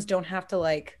loved ones don't have to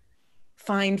like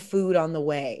find food on the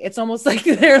way. It's almost like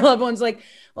their loved ones like,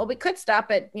 well, we could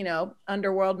stop at,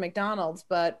 Underworld McDonald's,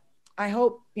 but I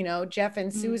hope, Jeff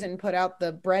and Susan put out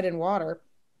the bread and water.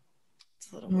 It's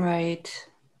a little weird. Right.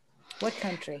 What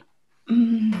country?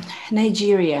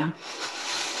 Nigeria.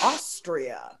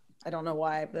 Austria. I don't know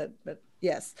why, but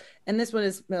yes. And this one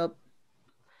is,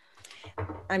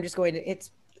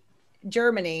 it's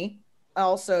Germany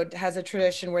also has a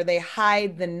tradition where they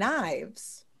hide the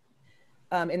knives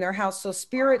in their house so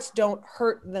spirits don't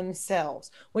hurt themselves,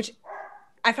 which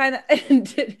I find that.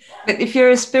 But if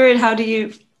you're a spirit, how do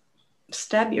you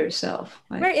stab yourself?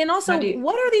 Like, right. And also,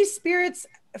 what are these spirits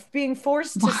being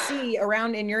forced to see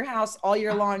around in your house all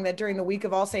year long that during the week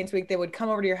of All Saints Week, they would come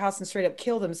over to your house and straight up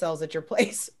kill themselves at your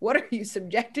place? What are you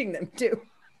subjecting them to?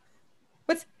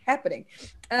 What's happening?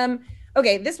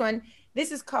 Okay, this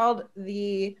is called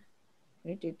the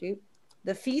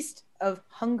Feast of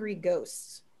Hungry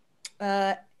Ghosts.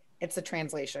 It's a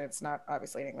translation. It's not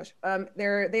obviously in English.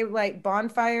 They light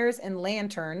bonfires and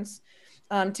lanterns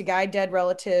to guide dead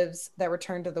relatives that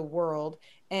return to the world.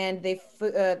 And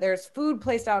there's food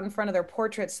placed out in front of their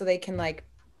portraits so they can what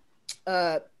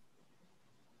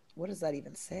does that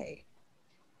even say?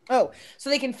 Oh, so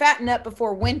they can fatten up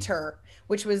before winter,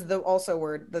 which was the also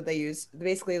word that they use.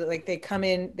 Basically, like they come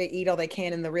in, they eat all they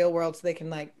can in the real world so they can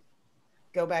like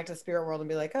go back to the spirit world and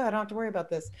be like, oh, I don't have to worry about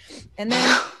this. And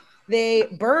then they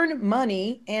burn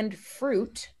money and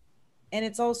fruit. And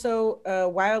it's also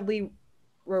wildly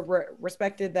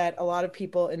respected that a lot of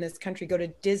people in this country go to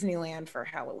Disneyland for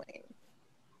Halloween.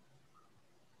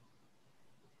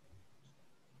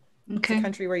 Okay. It's a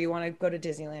country where you want to go to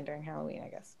Disneyland during Halloween, I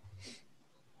guess.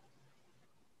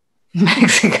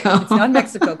 Mexico. It's not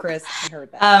Mexico, Chris. I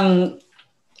heard that.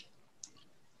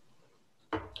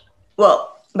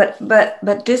 Well, but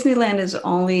Disneyland is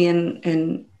only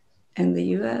in the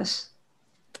U.S.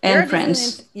 and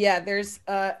France. Yeah, there's.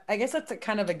 I guess that's a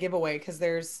kind of a giveaway because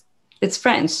it's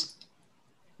France.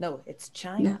 No, it's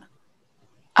China. No.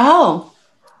 Oh.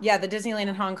 Yeah, the Disneyland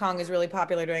in Hong Kong is really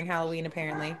popular during Halloween,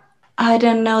 apparently. I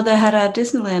didn't know they had a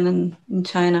Disneyland in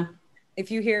China. If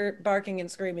you hear barking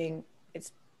and screaming,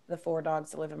 it's the 4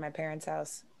 dogs that live in my parents'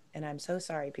 house, and I'm so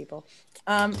sorry, people.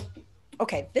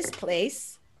 Okay, this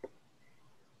place,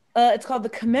 it's called the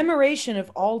Commemoration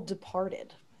of All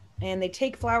Departed. and they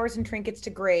take flowers and trinkets to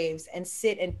graves and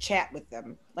sit and chat with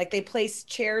them. Like they place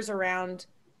chairs around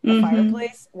a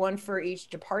fireplace, one for each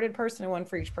departed person and one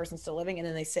for each person still living, and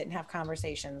then they sit and have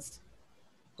conversations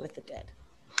with the dead.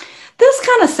 This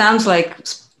kind of sounds like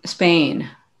Spain.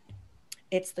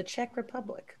 It's the Czech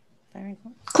Republic. Very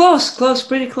close,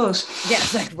 pretty close. Yeah,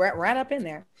 it's like right up in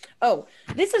there. Oh,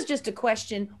 this is just a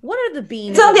question. What are the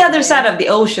beans? It's on the other side of the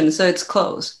ocean, so it's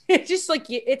close. It's just like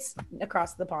it's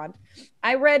across the pond.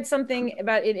 I read something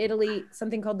about in Italy,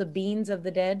 something called the beans of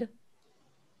the dead.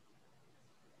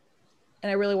 And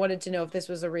I really wanted to know if this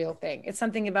was a real thing. It's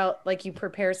something about like you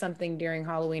prepare something during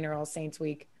Halloween or All Saints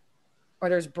Week, or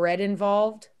there's bread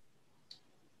involved.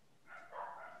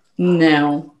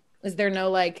 No. Is there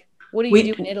no like, what do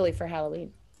you do in Italy for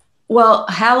Halloween? Well,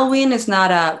 Halloween is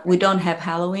not we don't have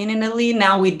Halloween in Italy.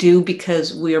 Now we do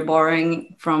because we are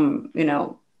borrowing from,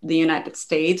 the United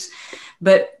States.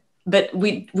 But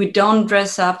we don't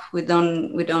dress up. We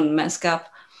don't mask up.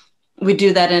 We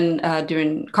do that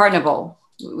during Carnival.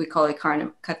 We call it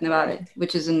Carnevale,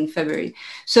 which is in February.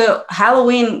 So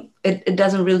Halloween, it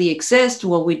doesn't really exist.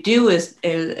 What we do is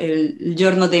El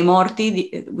Giorno dei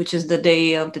Morti, which is the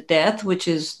Day of the Death, which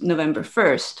is November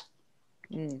 1st.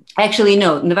 Actually,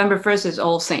 no, November 1st is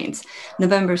All Saints.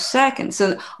 November 2nd.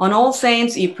 So on All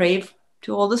Saints, you pray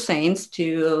to all the saints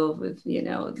to,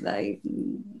 like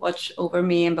watch over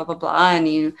me and blah, blah, blah. And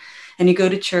you go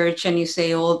to church and you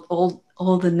say all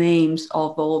the names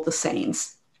of all the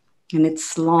saints. And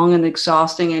it's long and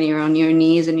exhausting, and you're on your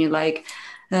knees and you're like,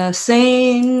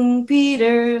 Saint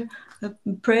Peter,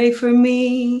 pray for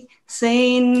me.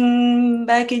 Saint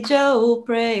Becky Joe,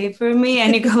 pray for me.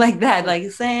 And you go like that,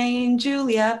 like Saint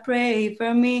Giulia, pray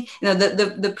for me.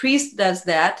 The priest does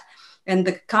that, and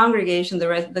the congregation,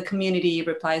 the community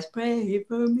replies, pray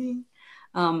for me.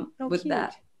 With cute.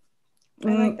 that. I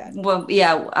like that. Well,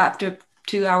 yeah, after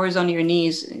 2 hours on your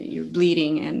knees, you're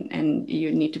bleeding and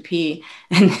you need to pee,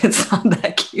 and it's not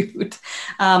that cute.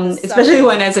 Especially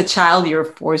when as a child you're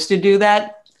forced to do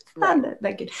that. Right. Not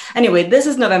that cute. Anyway, this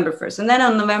is November 1st. And then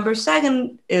on November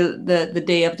 2nd, the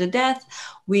Day of the Death,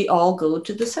 we all go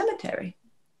to the cemetery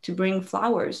to bring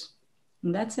flowers.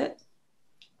 And that's it.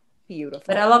 Beautiful.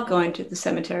 But I love going to the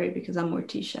cemetery because I'm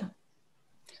Morticia.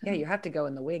 Yeah, you have to go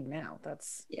in the wig now.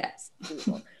 That's yes.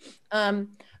 Beautiful.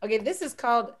 Okay, this is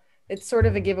called, it's sort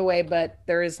of a giveaway, but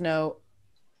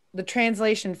the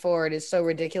translation for it is so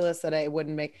ridiculous that I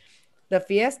wouldn't make. The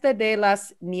Fiesta de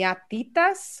las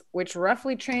Niatitas, which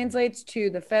roughly translates to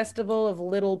the Festival of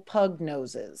Little Pug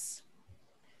Noses.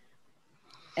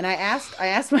 And I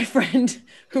asked my friend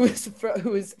who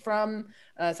is from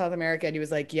South America, and he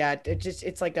was like, yeah,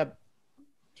 it's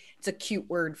a cute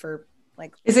word for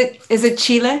like. Is it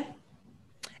Chile?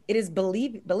 It is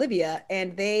Bolivia,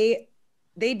 and they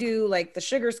do like the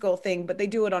sugar skull thing, but they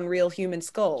do it on real human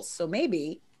skulls. So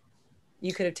maybe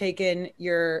you could have taken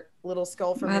your little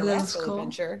skull from your rascal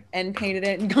adventure and painted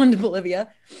it and gone to Bolivia.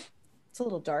 It's a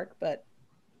little dark, but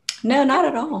no, not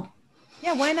at all.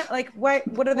 Yeah, why not? Like, why?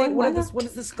 What are they? What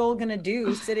is the skull gonna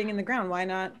do sitting in the ground? Why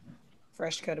not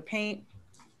fresh coat of paint?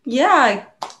 Yeah,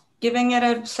 giving it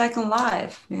a second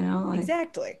life.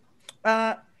 Exactly.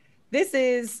 This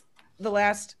is the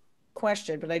last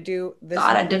question, but I do this.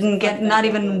 God, I didn't get not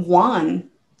even one.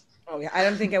 Oh yeah, I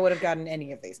don't think I would have gotten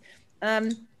any of these.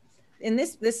 In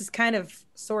this is kind of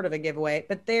sort of a giveaway,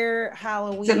 but their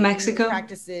Halloween is it Mexico?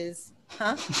 Practices,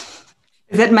 huh?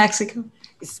 Is it Mexico?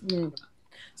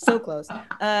 So close.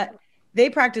 They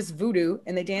practice voodoo,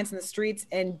 and they dance in the streets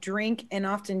and drink and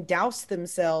often douse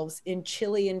themselves in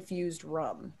chili infused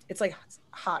rum. It's like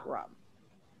hot rum.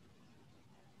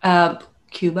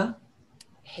 Cuba,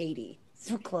 Haiti.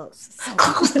 So close. So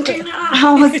close.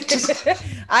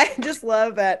 I just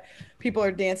love that people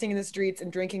are dancing in the streets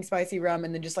and drinking spicy rum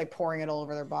and then just like pouring it all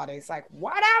over their bodies. Like,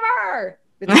 whatever.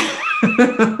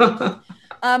 But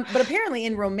apparently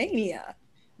in Romania,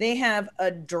 they have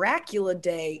a Dracula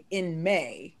Day in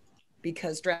May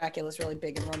because Dracula is really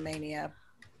big in Romania.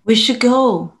 We should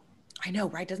go. I know,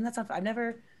 right? Doesn't that sound? I've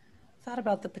never thought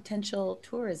about the potential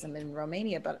tourism in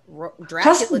Romania, but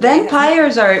Dracula. Plus,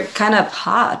 vampires are kind of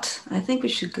hot. I think we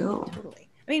should go. Totally.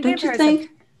 I mean, don't you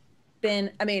think? Do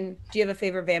you have a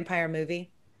favorite vampire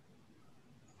movie?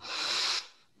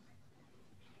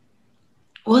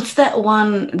 What's that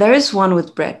one? There is one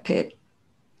with Brad Pitt.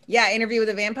 Yeah, Interview with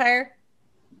a Vampire.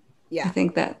 Yeah, I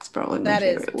think that's probably my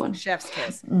favorite one. Chef's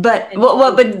kiss. But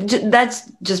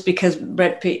that's just because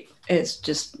Brad Pitt is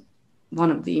just one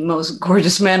of the most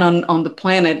gorgeous men on the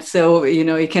planet. So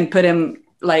you can put him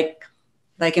like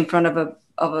in front of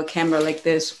a camera like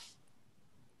this.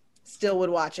 Still would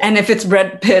watch it. And if it's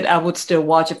Brad Pitt, I would still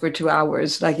watch it for 2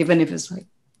 hours. Like even if it's like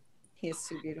He is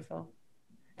so beautiful.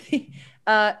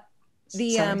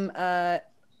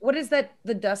 What is that?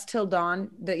 The Dusk Till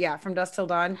Dawn. From Dusk Till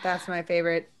Dawn. That's my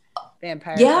favorite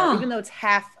vampire film, even though it's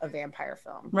half a vampire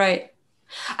film. Right.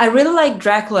 I really like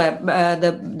Dracula,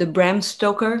 the Bram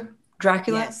Stoker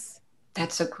Dracula. Yes.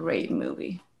 That's a great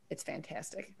movie. It's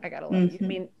fantastic. I gotta love it. I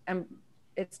mean,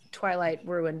 it's Twilight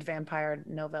ruined vampire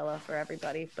novella for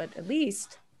everybody, but at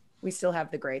least we still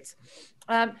have the greats.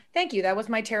 Thank you. That was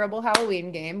my terrible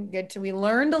Halloween game. We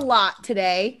learned a lot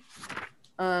today.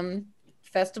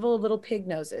 Festival of Little Pig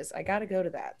Noses. I gotta go to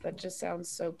that. That just sounds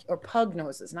so. Or Pug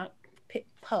Noses, not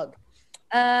pug.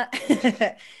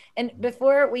 And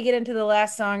before we get into the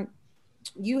last song,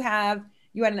 you had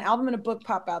an album and a book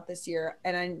pop out this year,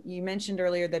 and you mentioned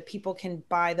earlier that people can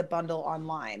buy the bundle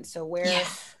online. So where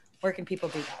can people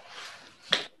do that?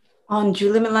 On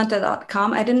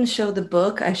giuliamillanta.com. I didn't show the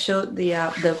book. I showed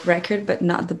the record, but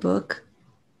not the book.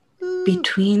 Ooh.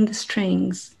 Between the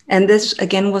Strings. And this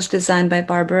again was designed by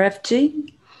Barbara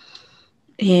F.G.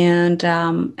 And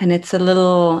it's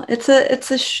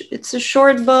a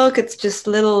short book. It's just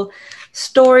little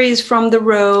stories from the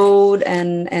road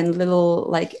and little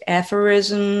like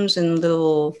aphorisms and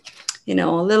little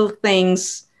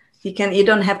things. You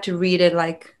don't have to read it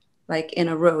like in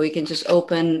a row. You can just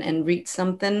open and read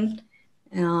something.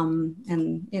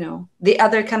 And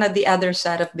the other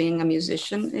side of being a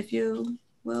musician, if you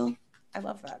will. I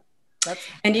love that.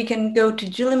 And you can go to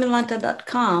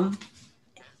giuliamillanta.com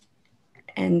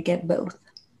and get both.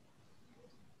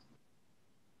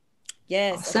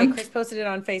 Yes. Awesome. Okay, Chris posted it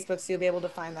on Facebook, so you'll be able to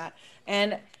find that.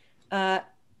 And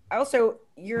also,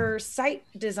 your site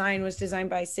design was designed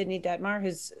by Sydney Detmar,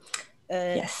 who's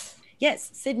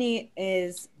yes, Sydney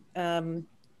is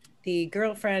the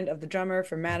girlfriend of the drummer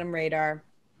for Madame Radar,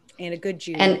 and a good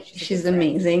Jew. And she's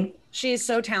amazing. She is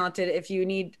so talented. If you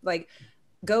need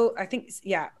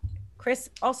Chris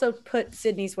also put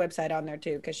Sydney's website on there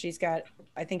too, because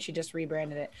I think she just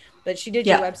rebranded it, but she did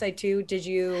your website too. Did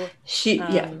you?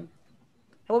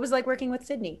 What was it like working with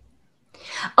Sydney?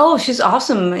 Oh, she's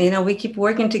awesome. We keep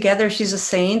working together. She's a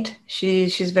saint.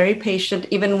 She's very patient,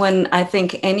 even when I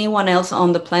think anyone else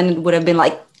on the planet would have been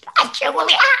like,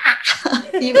 Giulia,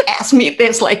 you've asked me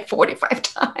this like 45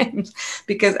 times,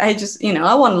 because I just,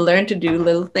 I want to learn to do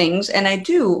little things, and I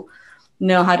do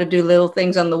know how to do little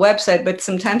things on the website, but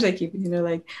sometimes I keep,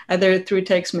 like either through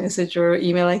text message or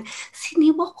email, like, Sydney,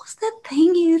 what was that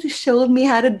thing you showed me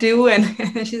how to do?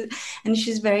 And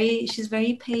she's very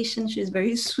patient. She's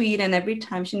very sweet. And every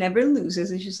time she never loses.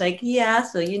 And she's like, yeah,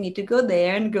 so you need to go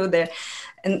there and go there.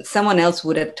 And someone else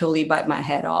would have totally bite my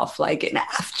head off. Like,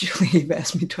 Julie, you've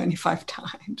asked me 25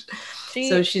 times.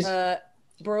 She's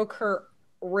broke her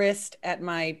wrist at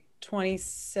my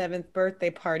 27th birthday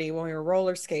party when we were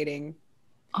roller skating.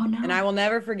 Oh no! And I will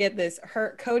never forget this.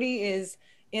 Cody is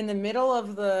in the middle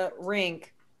of the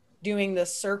rink doing the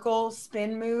circle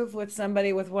spin move with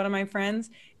one of my friends,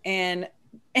 and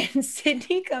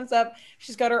Sydney comes up.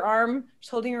 She's got her arm. She's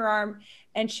holding her arm,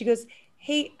 and she goes,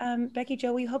 "Hey, Becky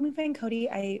Jo, will you help me find Cody?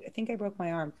 I think I broke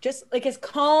my arm." Just like as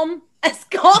calm as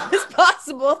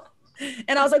possible.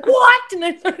 And I was like, "What?" And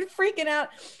I started freaking out.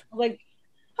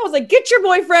 I was like, get your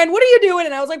boyfriend. What are you doing?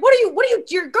 And I was like, what are you,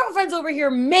 your girlfriend's over here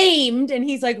maimed. And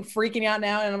he's like freaking out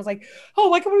now. And I was like, oh,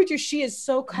 why can't we do? She is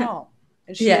so calm.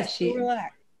 And she is so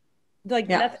relaxed.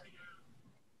 Nothing.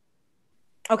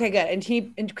 Okay, good.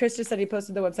 And Chris just said he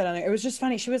posted the website on there. It was just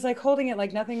funny. She was like holding it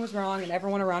like nothing was wrong. And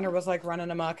everyone around her was like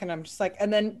running amok. And I'm just like,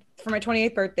 and then for my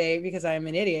 28th birthday, because I'm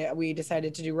an idiot, we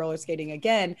decided to do roller skating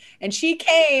again. And she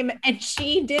came and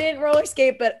she didn't roller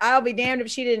skate, but I'll be damned if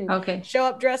she didn't show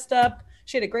up dressed up.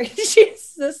 She had a great, this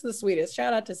is the sweetest.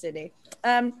 Shout out to Sydney.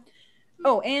 And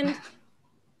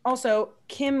also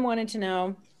Kim wanted to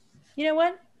know, you know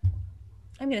what?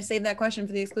 I'm going to save that question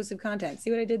for the exclusive content.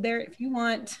 See what I did there? If you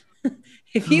want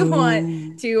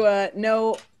to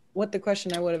know what the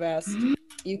question I would have asked,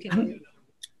 you can.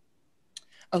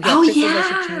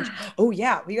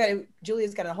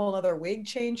 Julia's got a whole other wig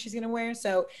change she's going to wear.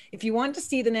 So if you want to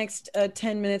see the next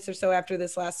 10 minutes or so after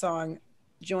this last song,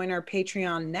 join our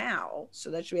Patreon now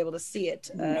so that you'll be able to see it.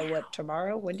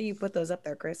 Tomorrow? When do you put those up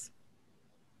there, Chris?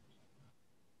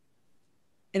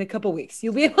 In a couple weeks.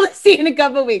 You'll be able to see in a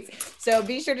couple weeks. So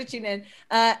be sure to tune in.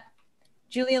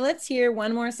 Giulia, let's hear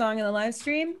one more song in the live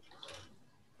stream.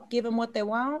 Give them what they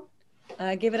want.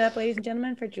 Give it up, ladies and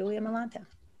gentlemen, for Giulia Millanta.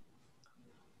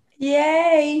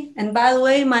 Yay! And by the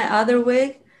way, my other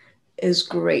wig is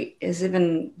great. It's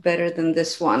even better than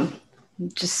this one,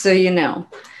 just so you know.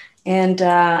 And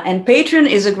Patreon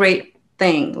is a great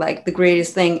thing, like the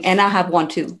greatest thing. And I have one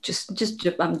too.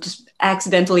 I'm just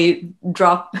accidentally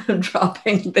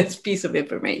dropping this piece of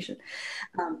information.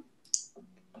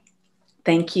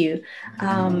 Thank you.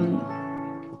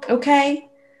 Okay,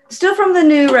 still from the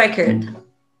new record,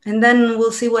 and then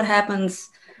we'll see what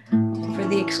happens for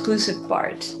the exclusive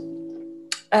part.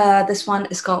 This one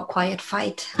is called Quiet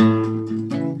Fight.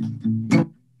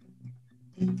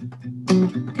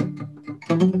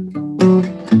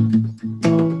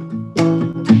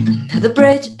 Another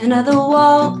bridge, another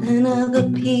wall, another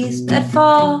piece that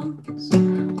falls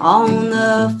on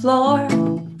the floor.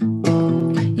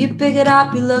 You pick it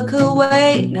up, you look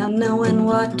away, not knowing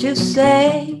what to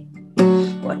say,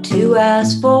 what to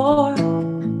ask for.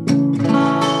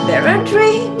 There are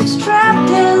dreams trapped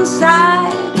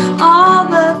inside, all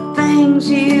the things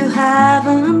you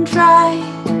haven't tried.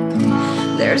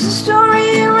 There's a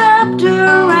story wrapped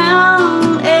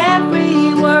around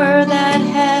every word that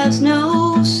has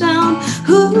no sound.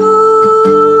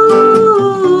 Ooh,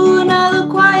 another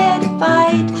quiet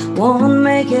fight won't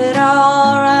make it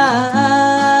alright.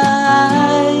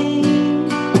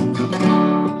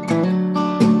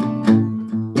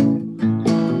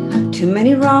 Too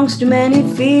many wrongs, too many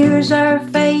fears, our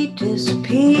fate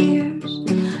disappears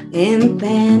in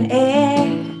thin air.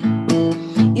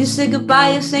 You say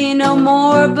goodbye, you say no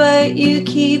more, but you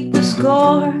keep the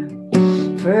score.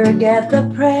 Forget the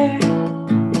prayer.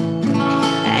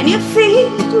 And you feel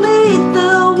it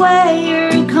the way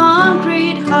your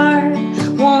concrete heart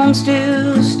wants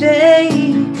to stay.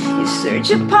 You search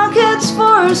your pockets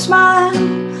for a smile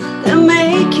that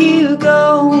make you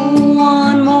go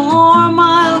one more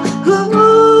mile.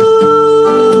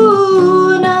 Ooh,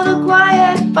 another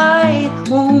quiet fight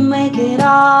won't make it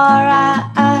alright.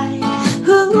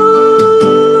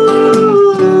 Ooh,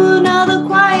 another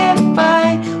quiet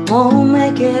fight won't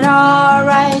make it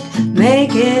alright.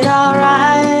 Make it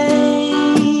alright.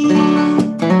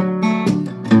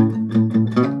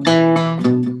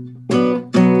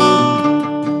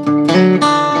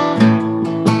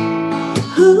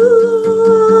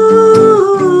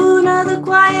 Ooh, another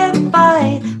quiet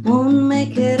fight won't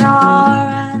make it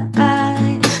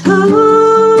alright.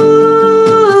 Ooh,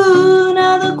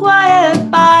 another quiet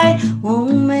fight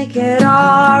won't make it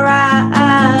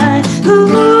alright.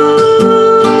 Ooh,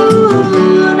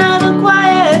 another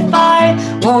quiet fight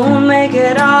won't make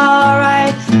it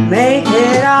alright. Make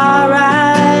it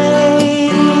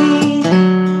alright.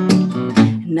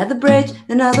 Another bridge,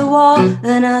 another wall,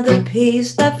 another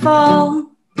piece that falls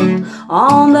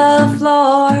on the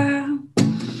floor.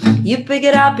 You pick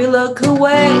it up, you look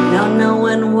away, not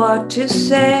knowing what to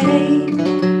say,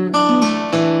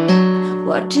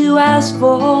 what to ask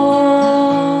for.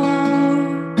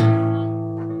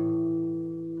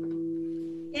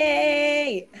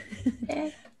 Yay!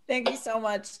 Thank you so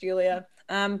much, Giulia.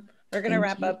 We're going to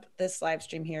wrap up this live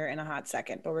stream here in a hot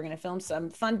second, but we're going to film some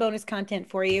fun bonus content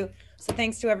for you. So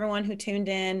thanks to everyone who tuned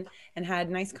in and had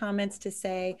nice comments to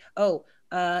say. Oh,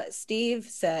 Steve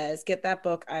says, get that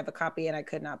book. I have a copy and I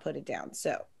could not put it down.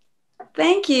 So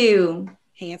thank you.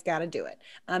 Hands got to do it.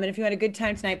 And if you had a good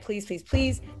time tonight, please, please,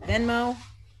 please Venmo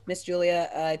Miss Giulia.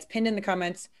 It's pinned in the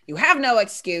comments. You have no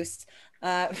excuse.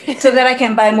 So that I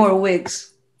can buy more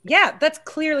wigs. Yeah, that's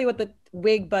clearly what the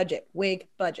wig budget. Yeah.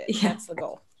 That's the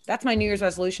goal. That's my New Year's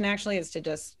resolution, actually, is to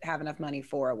just have enough money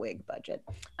for a wig budget.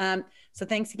 So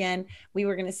thanks again. We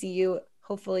were going to see you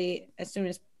hopefully as soon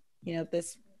as,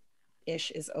 this ish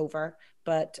is over.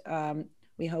 But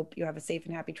we hope you have a safe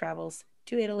and happy travels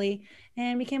to Italy.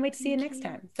 And we can't wait to see you next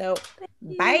time. So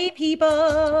bye,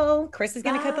 people. Chris is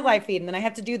going to cut the live feed. And then I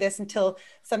have to do this until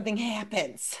something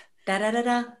happens. Da da da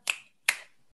da.